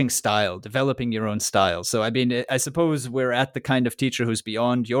teaching style, developing your own style. So, I mean, I suppose we're at the kind of teacher who's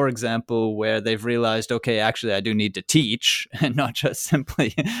beyond your example, where they've realized, okay, actually, I do need to teach and not just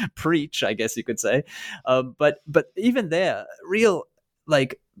simply preach, I guess you could say. But even there, real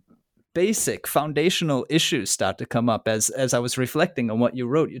basic foundational issues start to come up as I was reflecting on what you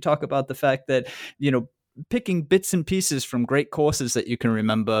wrote. You talk about the fact that, picking bits and pieces from great courses that you can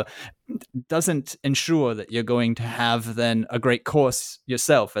remember doesn't ensure that you're going to have then a great course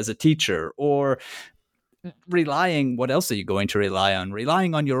yourself as a teacher, or what else are you going to rely on?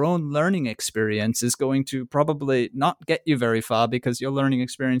 Relying on your own learning experience is going to probably not get you very far, because your learning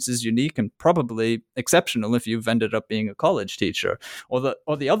experience is unique and probably exceptional if you've ended up being a college teacher. Or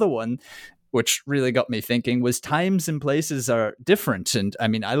the other one, which really got me thinking, was times and places are different. And I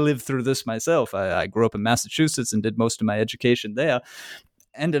mean, I lived through this myself. I grew up in Massachusetts and did most of my education there.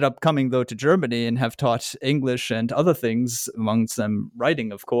 Ended up coming, though, to Germany and have taught English and other things, amongst them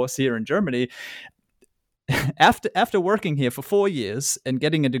writing, of course, here in Germany. After working here for 4 years and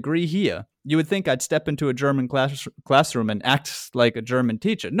getting a degree here, you would think I'd step into a German classroom and act like a German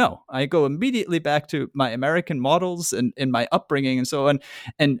teacher. No, I go immediately back to my American models and my upbringing and so on,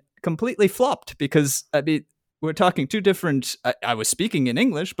 and completely flopped, because I mean, we're talking two different, I was speaking in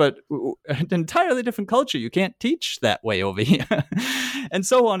English, but an entirely different culture. You can't teach that way over here. And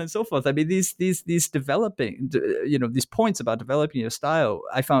so on and so forth. I mean, these developing, these points about developing your style,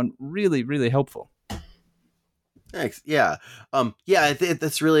 I found really, really helpful. Thanks. Yeah. Yeah, I think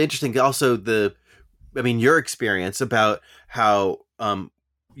that's really interesting. Also, your experience about how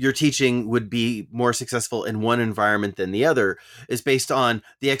your teaching would be more successful in one environment than the other is based on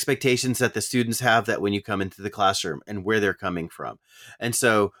the expectations that the students have that when you come into the classroom and where they're coming from. And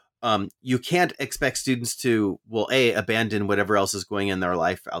so you can't expect students to, well, abandon whatever else is going in their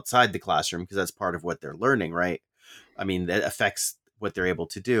life outside the classroom, because that's part of what they're learning, right? I mean, that affects what they're able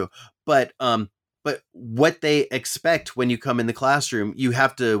to do. But what they expect when you come in the classroom, you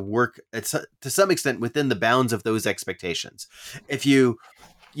have to work to some extent within the bounds of those expectations. If you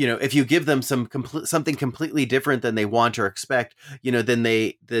give them something completely different than they want or expect,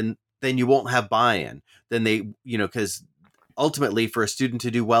 then you won't have buy-in. Then because ultimately for a student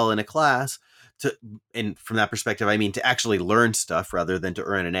to do well in a class, and from that perspective, I mean, to actually learn stuff rather than to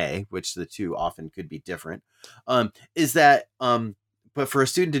earn an A, which the two often could be different, but for a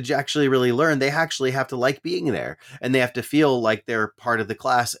student to actually really learn, they actually have to like being there, and they have to feel like they're part of the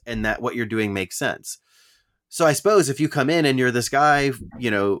class and that what you're doing makes sense. So I suppose if you come in and you're this guy,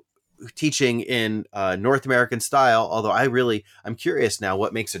 teaching in North American style, although I'm curious now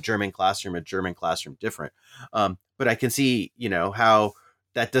what makes a German classroom different. But I can see, how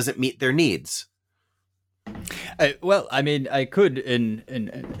that doesn't meet their needs. Well, I mean, I could, in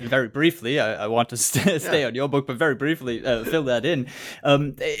very briefly, I want to stay on your book, but very briefly fill that in.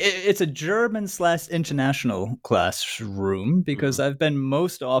 It's a German/international classroom, because I've been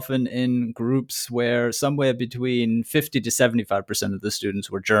most often in groups where somewhere between 50 to 75% of the students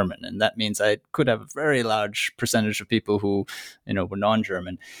were German, and that means I could have a very large percentage of people who, were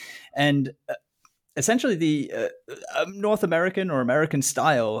non-German, and essentially the North American or American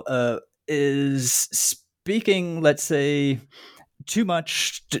style is speaking, let's say, too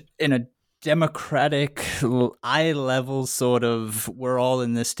much in a democratic, eye level sort of we're all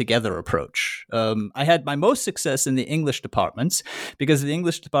in this together approach. I had my most success in the English departments, because the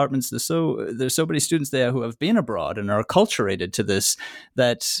English departments, there's so many students there who have been abroad and are acculturated to this,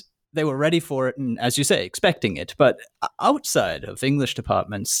 that they were ready for it and, as you say, expecting it. But outside of English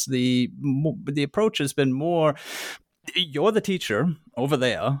departments, the approach has been more, you're the teacher over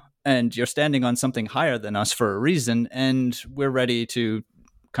there, and you're standing on something higher than us for a reason, and we're ready to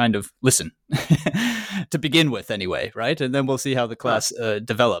kind of listen to begin with anyway, right? And then we'll see how the class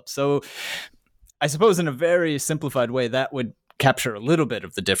develops. So I suppose in a very simplified way, that would capture a little bit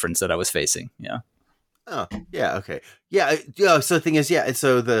of the difference that I was facing. Yeah. Oh, yeah. Okay. Yeah. So the thing is,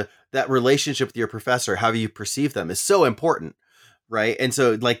 so that relationship with your professor, how you perceive them, is so important. Right. And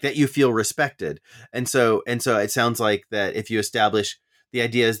so like that you feel respected. And so it sounds like that if you establish, the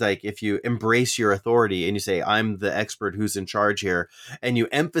idea is like, if you embrace your authority and you say, I'm the expert who's in charge here, and you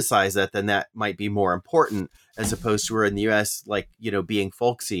emphasize that, then that might be more important, as opposed to where in the US, like, being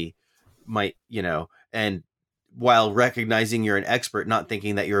folksy might, and while recognizing you're an expert, not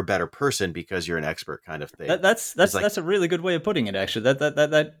thinking that you're a better person because you're an expert, kind of thing. That's a really good way of putting it, actually.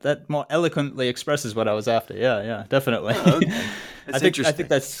 That more eloquently expresses what I was after. Yeah, definitely. Oh, okay. I think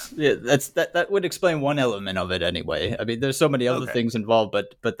that would explain one element of it anyway. I mean, there's so many other things involved,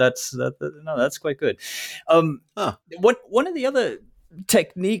 but that's quite good. One of the other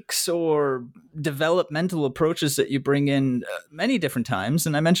techniques or developmental approaches that you bring in many different times,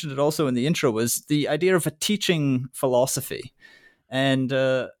 and I mentioned it also in the intro, was the idea of a teaching philosophy. And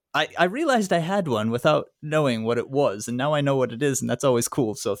I realized I had one without knowing what it was, and now I know what it is, and that's always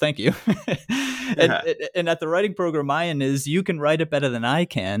cool. So thank you. And at the writing program, mine is, you can write it better than I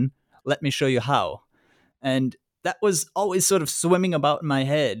can. Let me show you how. And that was always sort of swimming about in my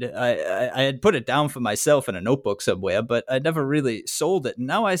head. I had put it down for myself in a notebook somewhere, but I never really sold it. And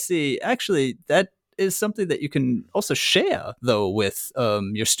now I see, actually, that is something that you can also share, though, with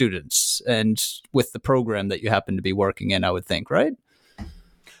your students and with the program that you happen to be working in, I would think, right?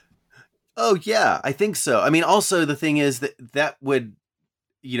 Oh, yeah, I think so. I mean, also the thing is that would,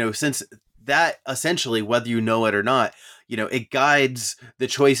 since that essentially, whether you know it or not, it guides the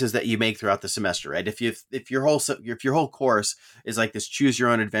choices that you make throughout the semester, right? If your whole course is like this choose your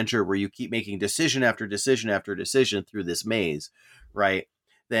own adventure where you keep making decision after decision after decision through this maze, right?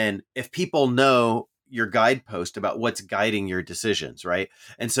 Then if people know your guidepost about what's guiding your decisions, right?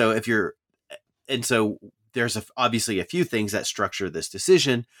 And so there's obviously a few things that structure this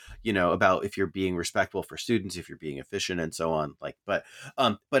decision, about if you're being respectful for students, if you're being efficient, and so on. But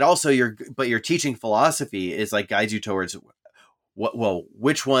also your teaching philosophy is like guides you towards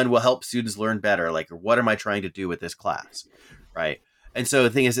which one will help students learn better? Like, what am I trying to do with this class? Right. And so the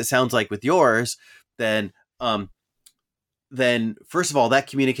thing is, it sounds like with yours, then first of all, that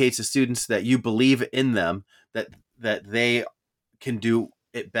communicates to students that you believe in them, that they can do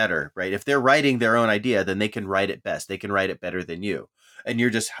it better, right? If they're writing their own idea, then they can write it best. They can write it better than you. And you're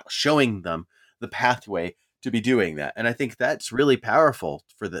just showing them the pathway to be doing that. And I think that's really powerful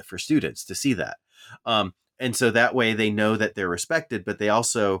for students to see that. And so that way they know that they're respected, but they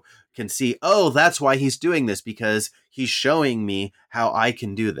also can see, oh, that's why he's doing this, because he's showing me how I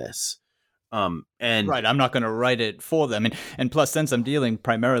can do this. And right, I'm not going to write it for them. And plus, since I'm dealing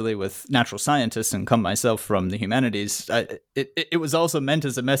primarily with natural scientists and come myself from the humanities, it was also meant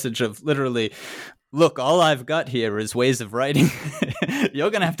as a message of literally, look, all I've got here is ways of writing. You're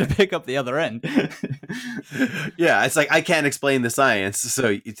going to have to pick up the other end. Yeah, it's like, I can't explain the science,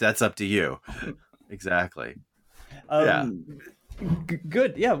 so that's up to you. Exactly. Yeah.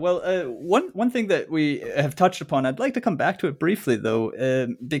 Good. Yeah. Well, one thing that we have touched upon, I'd like to come back to it briefly, though,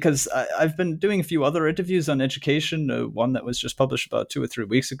 because I've been doing a few other interviews on education. One that was just published about 2 or 3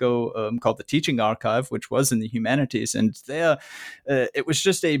 weeks ago, called The Teaching Archive, which was in the humanities, and there, it was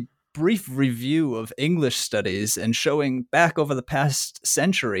just a brief review of English studies and showing back over the past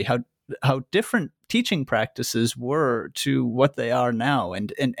century how different teaching practices were to what they are now.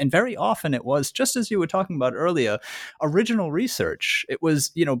 And very often it was, just as you were talking about earlier, original research. It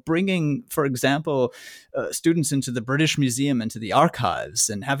was, bringing, for example, students into the British Museum, into the archives,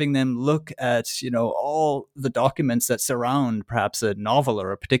 and having them look at, all the documents that surround perhaps a novel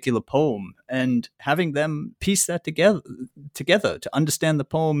or a particular poem, and having them piece that together to understand the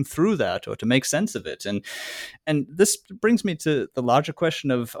poem through that, or to make sense of it. And this brings me to the larger question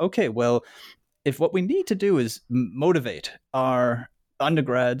of, okay, well, if what we need to do is motivate our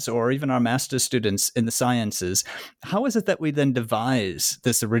undergrads or even our master's students in the sciences, how is it that we then devise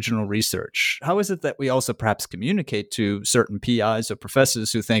this original research? How is it that we also perhaps communicate to certain PIs or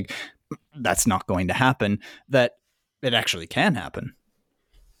professors who think that's not going to happen, that it actually can happen?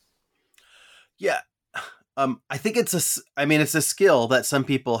 Yeah. I think it's a skill that some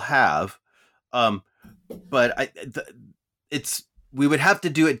people have, but we would have to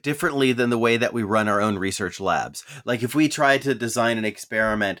do it differently than the way that we run our own research labs. Like if we tried to design an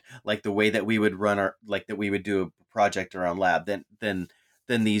experiment like the way that we would do a project around lab, then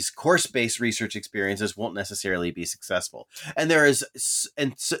these course-based research experiences won't necessarily be successful. And there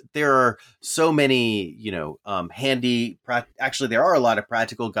are so many, actually there are a lot of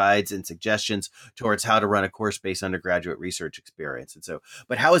practical guides and suggestions towards how to run a course-based undergraduate research experience. And so,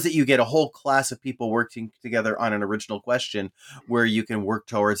 but how is it you get a whole class of people working together on an original question where you can work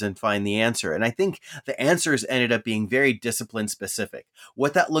towards and find the answer? And I think the answers ended up being very discipline specific.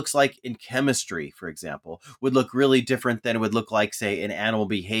 What that looks like in chemistry, for example, would look really different than it would look like, say, in animal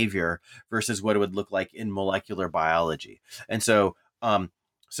behavior versus what it would look like in molecular biology. And so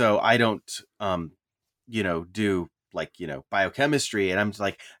I don't do biochemistry, and I'm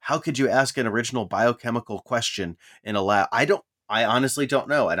like, how could you ask an original biochemical question in a lab? I honestly don't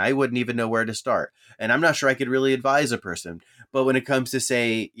know, and I wouldn't even know where to start, and I'm not sure I could really advise a person. But when it comes to,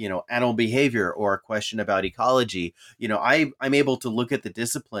 say, animal behavior or a question about ecology, I'm able to look at the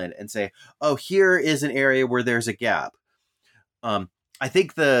discipline and say, oh, here is an area where there's a gap. I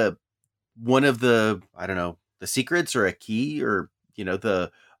think one of the secrets or a key, or,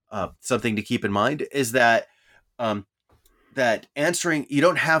 something to keep in mind is that, that answering, you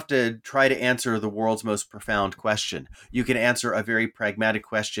don't have to try to answer the world's most profound question. You can answer a very pragmatic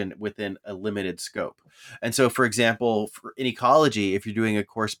question within a limited scope. And so, for example, in ecology, if you're doing a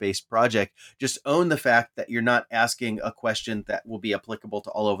course-based project, just own the fact that you're not asking a question that will be applicable to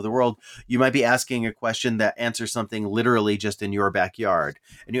all over the world. You might be asking a question that answers something literally just in your backyard.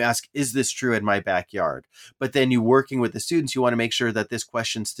 And you ask, is this true in my backyard? But then you working with the students, you want to make sure that this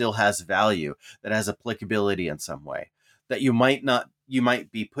question still has value, that has applicability in some way. That you might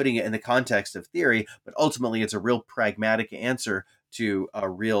be putting it in the context of theory, but ultimately it's a real pragmatic answer to a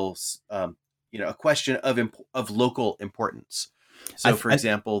real, a question of local importance. So, for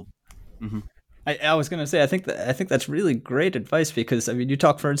example, I was going to say, I think that's really great advice, because you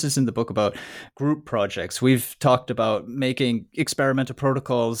talk, for instance, in the book about group projects. We've talked about making experimental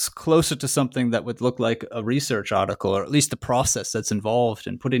protocols closer to something that would look like a research article, or at least the process that's involved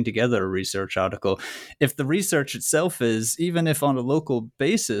in putting together a research article. If the research itself is, even if on a local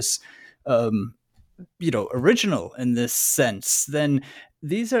basis, original in this sense, then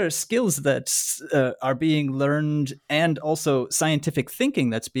these are skills that are being learned, and also scientific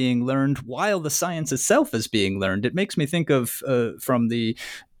thinking that's being learned while the science itself is being learned. It makes me think of, from the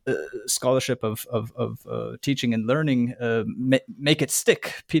scholarship of teaching and learning, Make It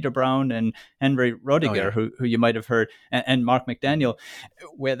Stick, Peter Brown and Henry Roediger, who you might have heard, and Mark McDaniel,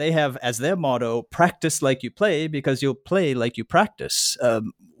 where they have as their motto, practice like you play, because you'll play like you practice.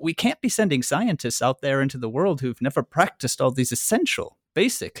 We can't be sending scientists out there into the world who've never practiced all these essential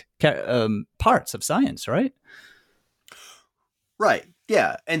basic parts of science, right? Right.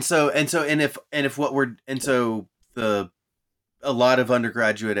 Yeah. And if what we're, and so a lot of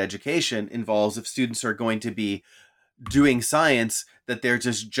undergraduate education involves, if students are going to be doing science, that they're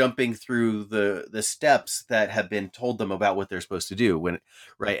just jumping through the steps that have been told them about what they're supposed to do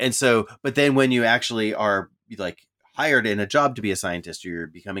right. And so, but then when you actually are like hired in a job to be a scientist, or you're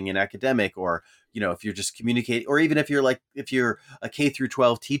becoming an academic, or, if you're just communicating, or even if you're a K through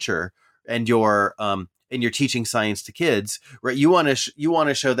 12 teacher and you're teaching science to kids, right? You want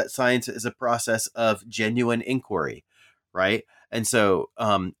to show that science is a process of genuine inquiry, right? And so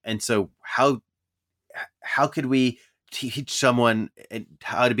how could we teach someone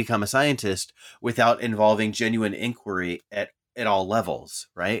how to become a scientist without involving genuine inquiry at all levels,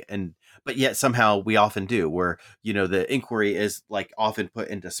 right? But yet somehow we often do, where the inquiry is like often put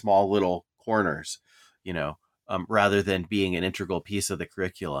into small little corners, rather than being an integral piece of the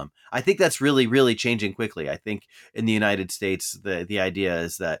curriculum. I think that's really, really changing quickly. I think in the United States, the idea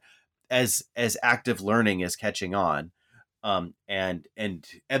is that as active learning is catching on, and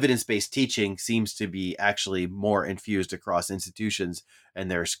evidence-based teaching seems to be actually more infused across institutions, and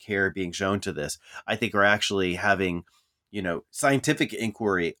there's care being shown to this, I think we're actually having, scientific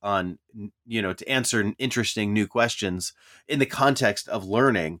inquiry on, to answer interesting new questions in the context of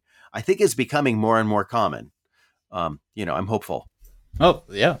learning, I think is becoming more and more common. I'm hopeful. Oh,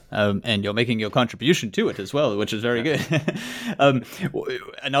 yeah. And you're making your contribution to it as well, which is very good.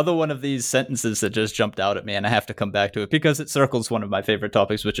 Another one of these sentences that just jumped out at me, and I have to come back to it because it circles one of my favorite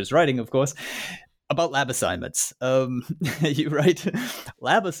topics, which is writing, of course, about lab assignments. You write,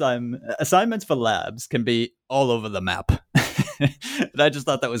 assignments for labs can be all over the map. And I just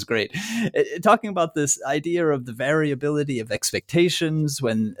thought that was great. Talking about this idea of the variability of expectations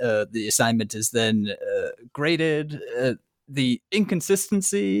when the assignment is then graded, the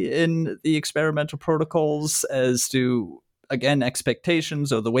inconsistency in the experimental protocols as to, again,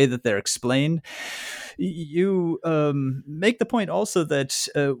 expectations or the way that they're explained. You make the point also that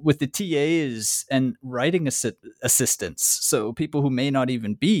with the TAs and writing assistants, so people who may not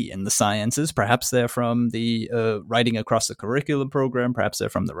even be in the sciences, perhaps they're from the writing across the curriculum program, perhaps they're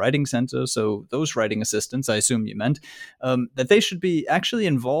from the writing center. So those writing assistants, I assume you meant, that they should be actually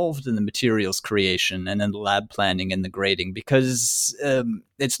involved in the materials creation and in the lab planning and the grading, because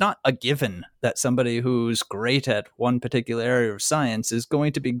it's not a given that somebody who's great at one particular area of science is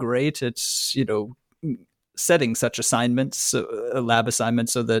going to be great at, setting such assignments, lab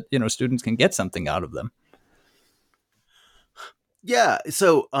assignments, so that, students can get something out of them. Yeah.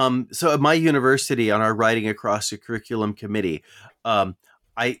 So at my university, on our writing across the curriculum committee, some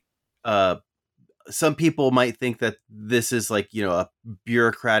people might think that this is like, a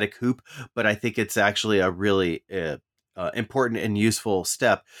bureaucratic hoop, but I think it's actually a really important and useful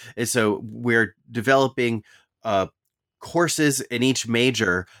step. And so we're developing courses in each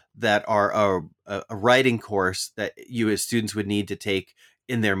major that are a writing course that you as students would need to take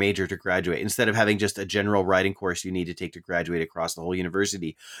in their major to graduate. Instead of having just a general writing course you need to take to graduate across the whole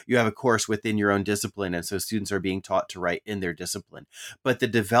university, you have a course within your own discipline. And so students are being taught to write in their discipline. But the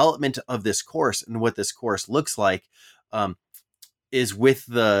development of this course and what this course looks like is with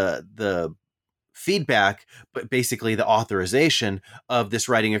the feedback, but basically the authorization of this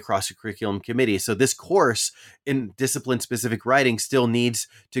writing across the curriculum committee. So this course in discipline-specific writing still needs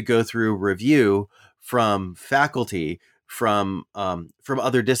to go through review from faculty, from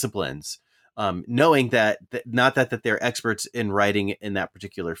other disciplines, knowing that not that they're experts in writing in that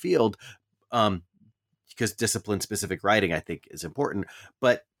particular field, because discipline-specific writing, I think, is important,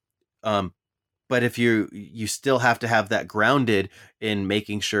 but if you still have to have that grounded in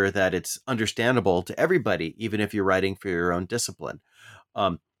making sure that it's understandable to everybody, even if you're writing for your own discipline.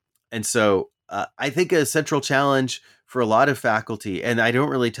 And so I think a central challenge for a lot of faculty, and I don't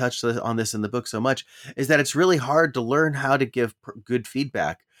really touch on this in the book so much, is that it's really hard to learn how to give good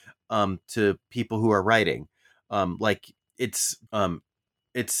feedback to people who are writing. It's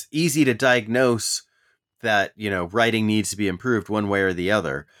easy to diagnose that, writing needs to be improved one way or the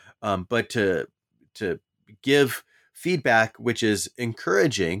other. But to give feedback which is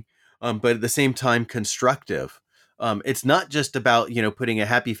encouraging, but at the same time constructive. It's not just about, putting a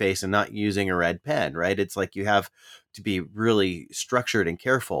happy face and not using a red pen, right? It's like you have to be really structured and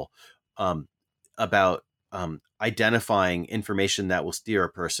careful about identifying information that will steer a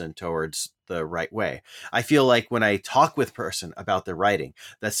person towards the right way. I feel like when I talk with a person about their writing,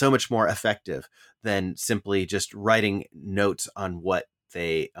 that's so much more effective than simply just writing notes on what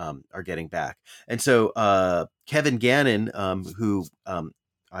they are getting back. And so Kevin Gannon, whose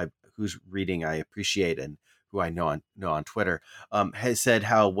reading I appreciate and who I know on Twitter, has said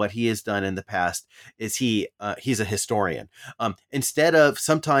how what he has done in the past is he's a historian. Instead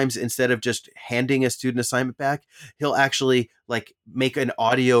of just handing a student assignment back, he'll actually like make an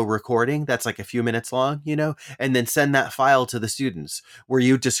audio recording that's like a few minutes long, and then send that file to the students where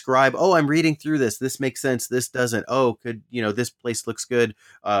you describe, oh, I'm reading through this. This makes sense. This doesn't. Oh, this place looks good.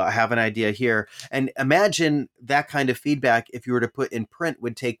 I have an idea here. And imagine that kind of feedback, if you were to put in print,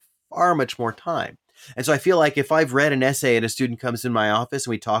 would take far much more time. And so I feel like if I've read an essay and a student comes in my office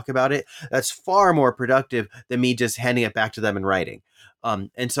and we talk about it, that's far more productive than me just handing it back to them in writing.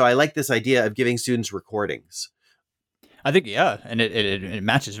 And so I like this idea of giving students recordings. I think, yeah, and it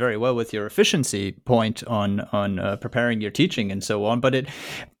matches very well with your efficiency point on preparing your teaching and so on. But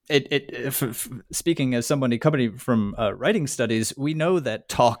speaking as somebody coming from writing studies, we know that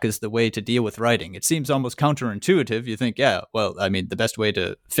talk is the way to deal with writing. It seems almost counterintuitive. You think, yeah, well, I mean, the best way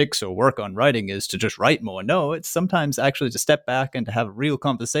to fix or work on writing is to just write more. No, it's sometimes actually to step back and to have a real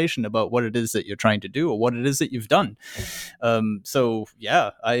conversation about what it is that you're trying to do or what it is that you've done. So, yeah,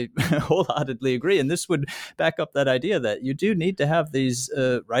 I wholeheartedly agree. And this would back up that idea that you do need to have these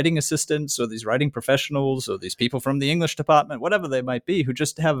writing assistants or these writing professionals or these people from the English department, whatever they might be, who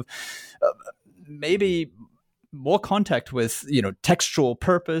just have maybe more contact with, textual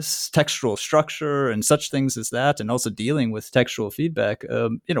purpose, textual structure, and such things as that, and also dealing with textual feedback,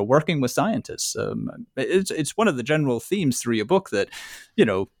 working with scientists. It's one of the general themes through your book that,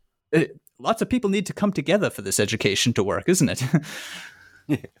 lots of people need to come together for this education to work, isn't it?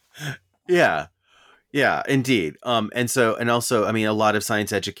 Yeah, indeed. And also, I mean, a lot of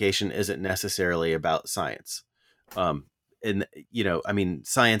science education isn't necessarily about science.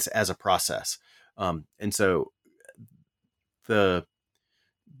 Science as a process. And so we're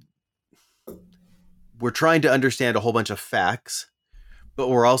trying to understand a whole bunch of facts, but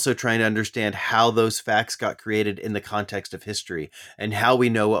we're also trying to understand how those facts got created in the context of history and how we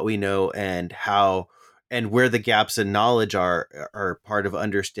know what we know and where the gaps in knowledge are part of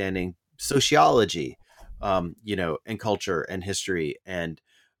understanding sociology, and culture and history and,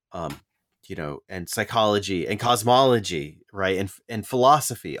 and psychology and cosmology, right? And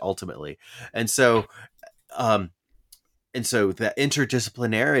philosophy ultimately. And so that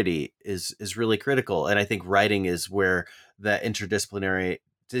interdisciplinarity is really critical. And I think writing is where that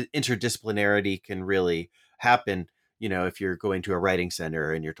interdisciplinarity can really happen. If you're going to a writing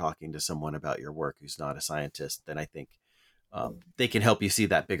center and you're talking to someone about your work who's not a scientist, then I think they can help you see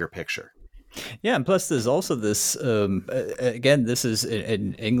that bigger picture. Yeah, and plus there's also this, again, this is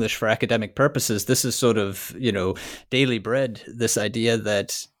in English for academic purposes, this is sort of, daily bread, this idea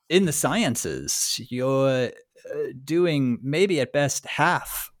that in the sciences, you're doing maybe at best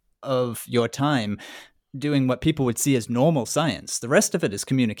half of your time doing what people would see as normal science. The rest of it is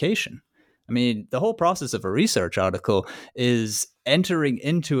communication. I mean, the whole process of a research article is entering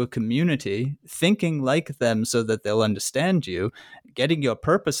into a community, thinking like them so that they'll understand you, getting your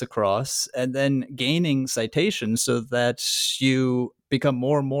purpose across, and then gaining citations so that you become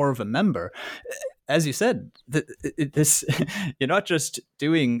more and more of a member. As you said, this you're not just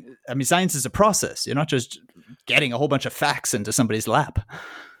doing, I mean, science is a process. You're not just getting a whole bunch of facts into somebody's lap.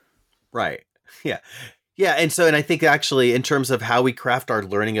 Right. Yeah. Yeah. And I think actually in terms of how we craft our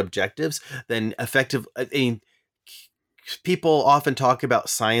learning objectives, then people often talk about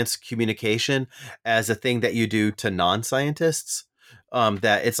science communication as a thing that you do to non-scientists.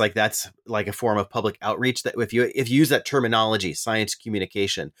 That it's like, that's like a form of public outreach, that if you use that terminology, science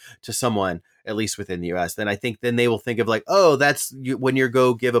communication, to someone, at least within the US, then I think then they will think of like, oh, that's when you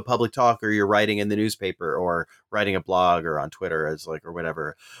go give a public talk or you're writing in the newspaper or writing a blog or on Twitter or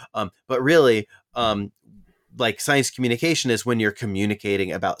whatever. But really, like science communication is when you're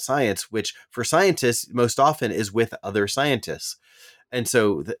communicating about science, which for scientists most often is with other scientists. And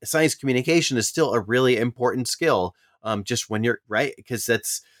so the science communication is still a really important skill. Just when you're right, because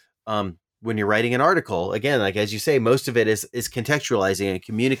that's when you're writing an article, again, like as you say, most of it is contextualizing and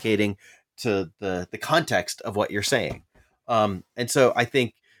communicating to the context of what you're saying. And so I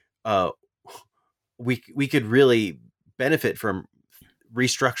think we could really benefit from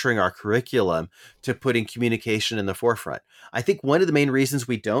restructuring our curriculum to putting communication in the forefront. I think one of the main reasons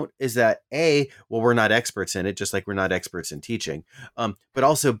we don't is that we're not experts in it, just like we're not experts in teaching. But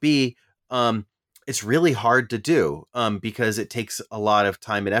also B, it's really hard to do because it takes a lot of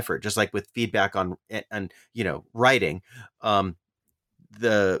time and effort, just like with feedback on writing.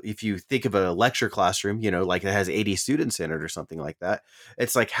 If you think of a lecture classroom, like it has 80 students in it or something like that,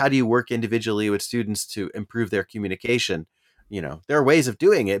 it's like, how do you work individually with students to improve their communication? There are ways of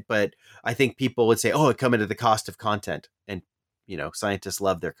doing it, but I think people would say, oh, it come into the cost of content, and scientists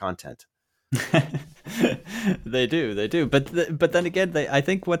love their content. They do. But then again, I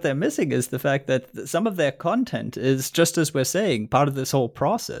think what they're missing is the fact that some of their content is, just as we're saying, part of this whole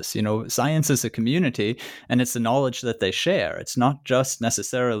process. You know, science is a community, and it's the knowledge that they share. It's not just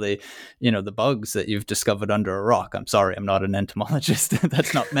necessarily, you know, the bugs that you've discovered under a rock. I'm sorry, I'm not an entomologist.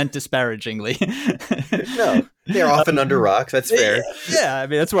 That's not meant disparagingly. No, they're often under rocks. That's fair. Yeah, I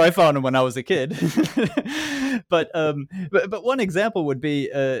mean, that's where I found them when I was a kid. But one example would be,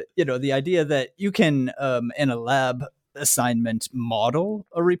 you know, the idea that you can, in a lab assignment, model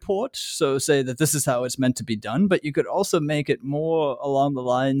a report. So say that this is how it's meant to be done, but you could also make it more along the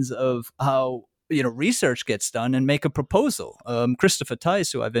lines of how, you know, research gets done and make a proposal. Christopher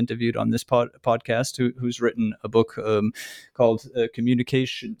Tice, who I've interviewed on this podcast, who's written a book called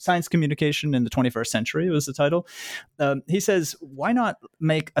Science Communication in the 21st Century was the title. He says, why not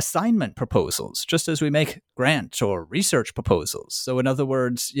make assignment proposals, just as we make grant or research proposals? So in other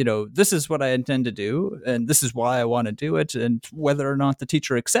words, you know, this is what I intend to do, and this is why I want to do it, and whether or not the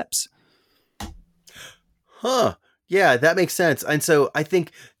teacher accepts. Huh. Yeah, that makes sense. And so I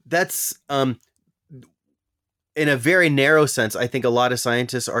think that's... in a very narrow sense, I think a lot of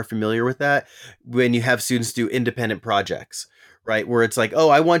scientists are familiar with that when you have students do independent projects, right? Where it's like, oh,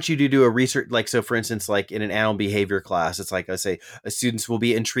 I want you to do a research, like, so for instance, like in an animal behavior class, it's like, I say, students will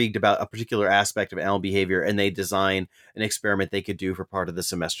be intrigued about a particular aspect of animal behavior and they design an experiment they could do for part of the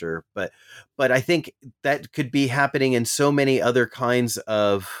semester. But I think that could be happening in so many other kinds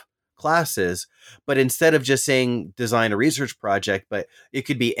of classes, but instead of just saying design a research project, but it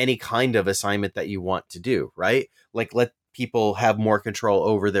could be any kind of assignment that you want to do, right? Like let people have more control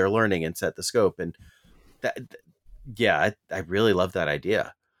over their learning and set the scope. And that, yeah, I really love that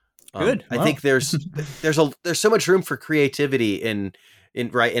idea. Good. I think there's so much room for creativity in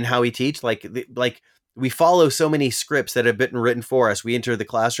how we teach. Like we follow so many scripts that have been written for us. We enter the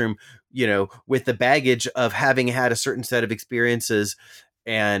classroom, you know, with the baggage of having had a certain set of experiences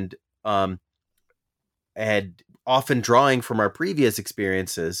and often drawing from our previous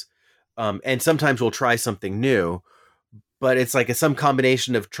experiences. And sometimes we'll try something new, but it's like some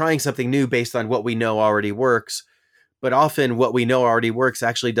combination of trying something new based on what we know already works. But often what we know already works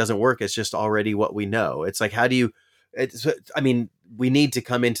actually doesn't work. It's just already what we know. It's like, we need to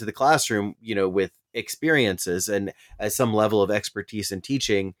come into the classroom, you know, with experiences and as some level of expertise in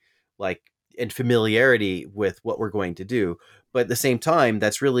teaching, like, and familiarity with what we're going to do. But at the same time,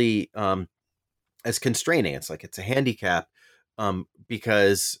 that's really as constraining. It's like it's a handicap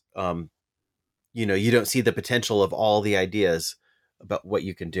because you know, you don't see the potential of all the ideas about what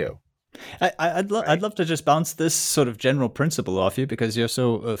you can do. I'd love to just bounce this sort of general principle off you because you're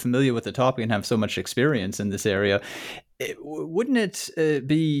so familiar with the topic and have so much experience in this area. Wouldn't it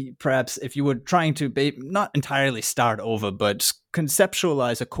be perhaps if you were trying to not entirely start over, but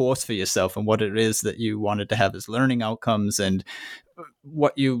conceptualize a course for yourself and what it is that you wanted to have as learning outcomes and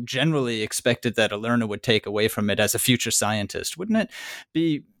what you generally expected that a learner would take away from it as a future scientist? Wouldn't it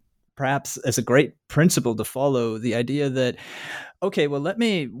be perhaps as a great principle to follow the idea that, okay, well, let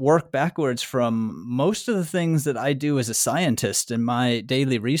me work backwards from most of the things that I do as a scientist in my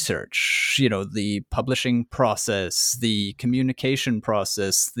daily research, you know, the publishing process, the communication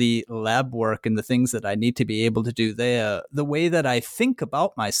process, the lab work, and the things that I need to be able to do there, the way that I think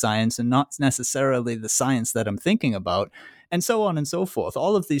about my science and not necessarily the science that I'm thinking about, and so on and so forth.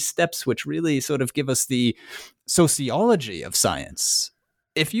 All of these steps which really sort of give us the sociology of science.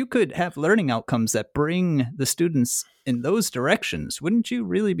 If you could have learning outcomes that bring the students in those directions, wouldn't you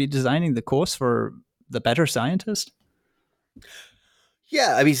really be designing the course for the better scientist?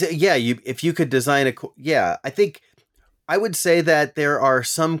 Yeah, I mean, yeah, if you could design I think I would say that there are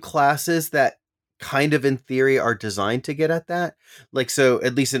some classes that kind of in theory are designed to get at that. Like, so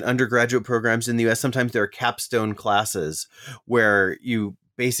at least in undergraduate programs in the US, sometimes there are capstone classes where you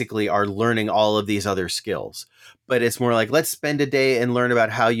basically are learning all of these other skills, but it's more like, let's spend a day and learn about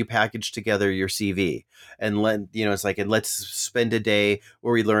how you package together your CV. And let's spend a day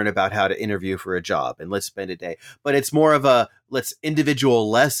where we learn about how to interview for a job, and let's spend a day, but it's more of let's individual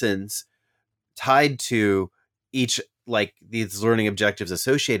lessons tied to each, like these learning objectives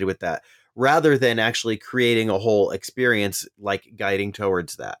associated with that, rather than actually creating a whole experience, like guiding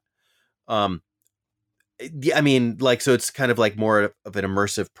towards that. I mean, like, so it's kind of like more of an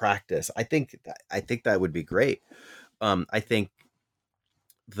immersive practice. I think that would be great. I think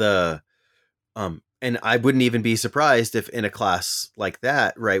and I wouldn't even be surprised if in a class like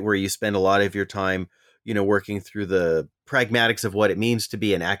that, right, where you spend a lot of your time, you know, working through the pragmatics of what it means to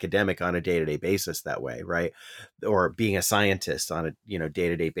be an academic on a day-to-day basis that way, right? Or being a scientist on a, you know,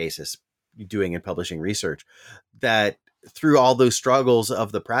 day-to-day basis, doing and publishing research, that through all those struggles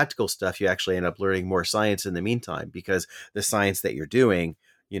of the practical stuff, you actually end up learning more science in the meantime, because the science that you're doing,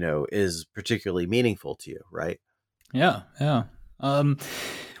 is particularly meaningful to you, right? Yeah.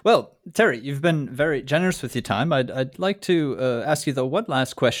 Well, Terry, you've been very generous with your time. I'd like to ask you, though, one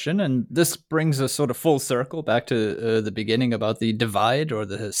last question, and this brings us sort of full circle back to the beginning about the divide or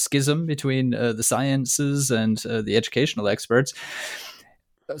the schism between the sciences and the educational experts.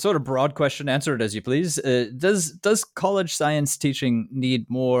 A sort of broad question, answer it as you please. Does college science teaching need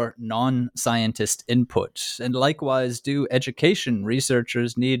more non-scientist input? And likewise, do education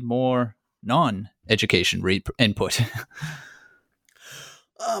researchers need more non-education input?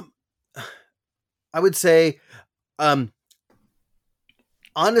 I would say,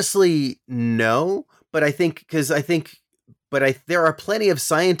 honestly, no. But there are plenty of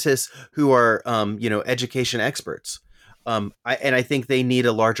scientists who are, education experts. I think they need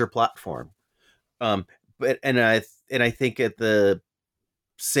a larger platform. I think at the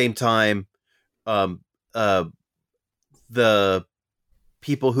same time, the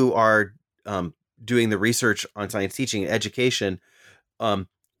people who are doing the research on science teaching and education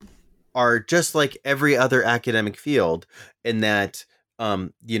are just like every other academic field, in that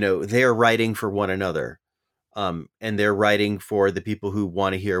they're writing for one another, and they're writing for the people who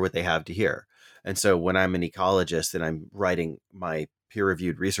want to hear what they have to hear. And so when I'm an ecologist and I'm writing my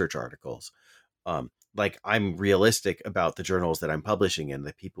peer-reviewed research articles, I'm realistic about the journals that I'm publishing in,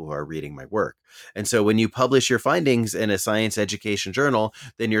 the people who are reading my work. And so when you publish your findings in a science education journal,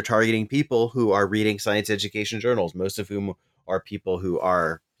 then you're targeting people who are reading science education journals, most of whom are people who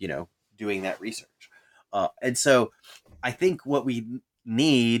are, doing that research. And so I think what we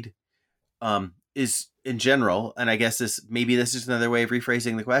need is, in general, and I guess this is another way of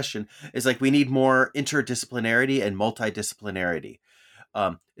rephrasing the question, is like we need more interdisciplinarity and multidisciplinarity.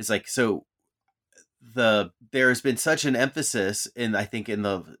 It's like, so there's been such an emphasis in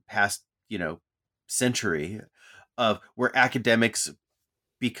the past, century, of where academics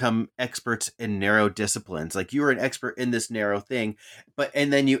become experts in narrow disciplines. Like, you are an expert in this narrow thing,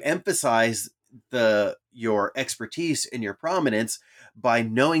 and then you emphasize your expertise and your prominence by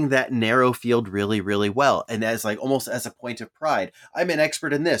knowing that narrow field really, really well. And as like almost as a point of pride, I'm an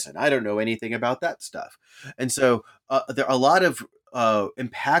expert in this and I don't know anything about that stuff. And so there are a lot of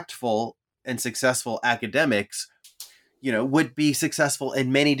impactful and successful academics, would be successful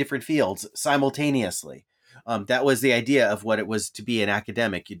in many different fields simultaneously. That was the idea of what it was to be an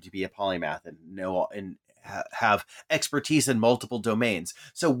academic, to be a polymath and have expertise in multiple domains.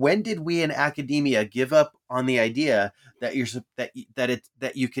 So when did we in academia give up on the idea that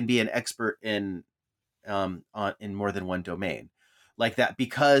you can be an expert in more than one domain? Like that,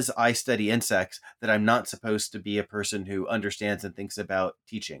 because I study insects, that I'm not supposed to be a person who understands and thinks about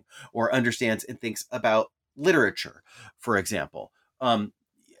teaching, or understands and thinks about literature, for example. But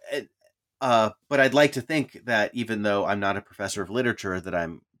I'd like to think that even though I'm not a professor of literature, that I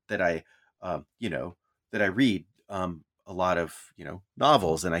read a lot of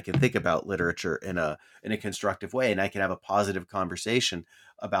novels, and I can think about literature in a constructive way, and I can have a positive conversation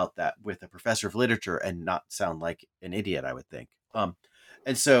about that with a professor of literature and not sound like an idiot, I would think.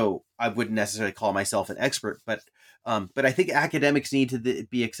 And so I wouldn't necessarily call myself an expert, but I think academics need to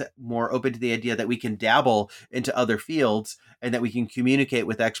be more open to the idea that we can dabble into other fields, and that we can communicate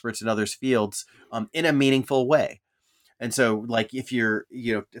with experts in others fields in a meaningful way. And so, like, if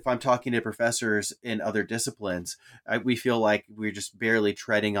I'm talking to professors in other disciplines, we feel like we're just barely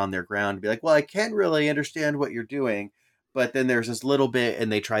treading on their ground to be like, well, I can't really understand what you're doing, but then there's this little bit,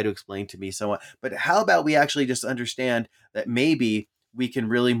 and they try to explain to me somewhat. But how about we actually just understand that maybe we can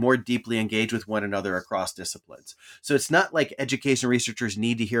really more deeply engage with one another across disciplines? So it's not like education researchers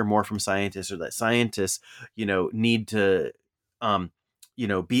need to hear more from scientists, or that scientists, need to,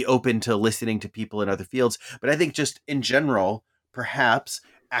 be open to listening to people in other fields. But I think just in general, perhaps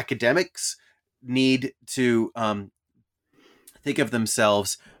academics need to think of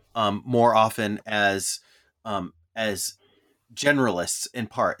themselves more often as generalists, in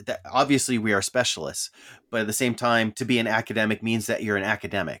part. That obviously we are specialists, but at the same time, to be an academic means that you're an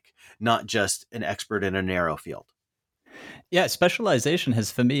academic, not just an expert in a narrow field. Yeah, specialization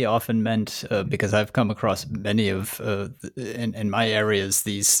has for me often meant, because I've come across many of, in my areas,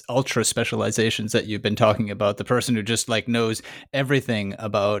 these ultra specializations that you've been talking about, the person who just like knows everything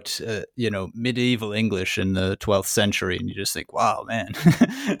about, medieval English in the 12th century. And you just think, wow, man,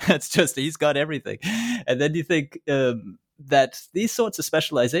 he's got everything. And then you think that these sorts of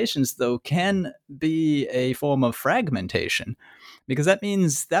specializations, though, can be a form of fragmentation, because that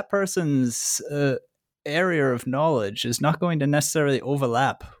means that person's area of knowledge is not going to necessarily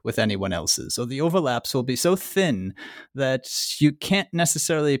overlap with anyone else's, or the overlaps will be so thin that you can't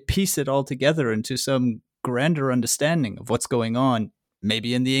necessarily piece it all together into some grander understanding of what's going on,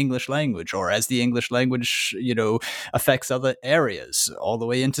 maybe in the English language, or as the English language, affects other areas, all the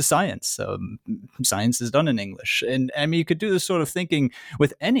way into science. Science is done in English. And I mean, you could do this sort of thinking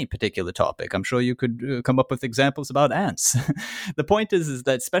with any particular topic. I'm sure you could come up with examples about ants. The point is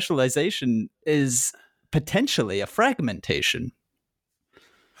that specialization is potentially a fragmentation.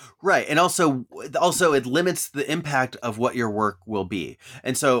 Right. And also it limits the impact of what your work will be.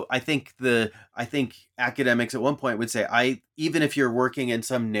 And so I think academics at one point would say, even if you're working in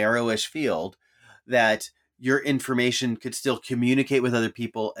some narrowish field, that your information could still communicate with other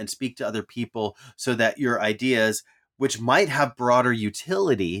people and speak to other people, so that your ideas, which might have broader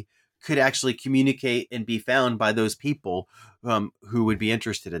utility, could actually communicate and be found by those people who would be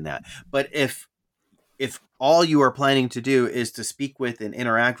interested in that. But if all you are planning to do is to speak with and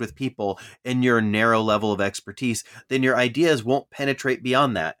interact with people in your narrow level of expertise, then your ideas won't penetrate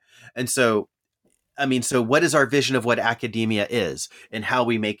beyond that. And so, so what is our vision of what academia is and how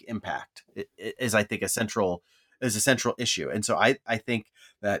we make impact is, I think, a central issue. And so I think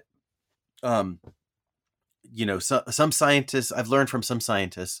that, some scientists, I've learned from some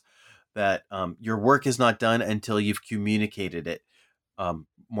scientists that your work is not done until you've communicated it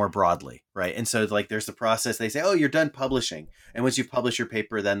more broadly, right? And so there's the process. They say, oh, you're done publishing. And once you've published your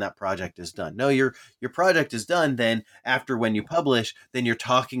paper, then that project is done. No, your project is done then after, when you publish, then you're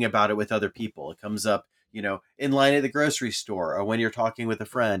talking about it with other people. It comes up, in line at the grocery store, or when you're talking with a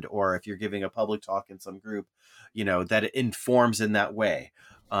friend, or if you're giving a public talk in some group, that it informs in that way.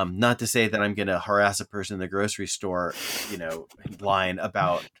 Not to say that I'm going to harass a person in the grocery store, line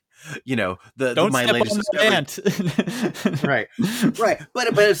about, don't my step latest on discovery. Right. But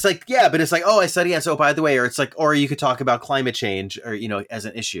it's oh, I study ants. Oh, by the way, or you could talk about climate change, or, as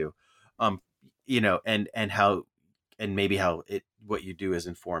an issue, and how, and maybe how what you do is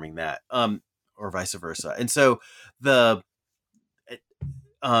informing that, or vice versa. And so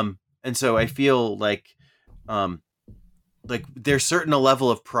I feel like there's certain a level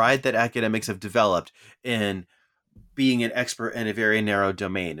of pride that academics have developed in being an expert in a very narrow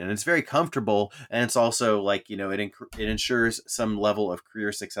domain, and it's very comfortable. And it's also it ensures some level of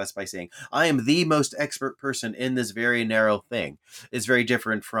career success by saying, I am the most expert person in this very narrow thing. Is very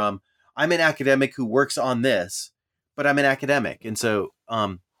different from, I'm an academic who works on this, but I'm an academic. And so,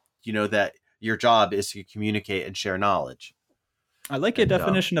 that your job is to communicate and share knowledge. I like your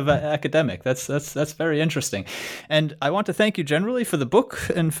definition of academic. That's very interesting. And I want to thank you generally for the book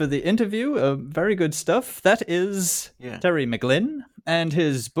and for the interview. Very good stuff. That is Terry McGlynn, and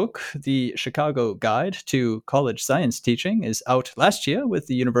his book, The Chicago Guide to College Science Teaching, is out last year with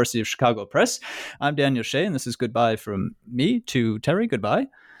the University of Chicago Press. I'm Daniel Shea, and this is goodbye from me to Terry. Goodbye.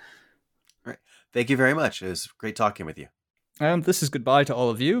 All right. Thank you very much. It was great talking with you. And this is goodbye to all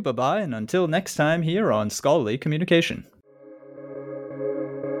of you. Bye-bye, and until next time here on Scholarly Communication.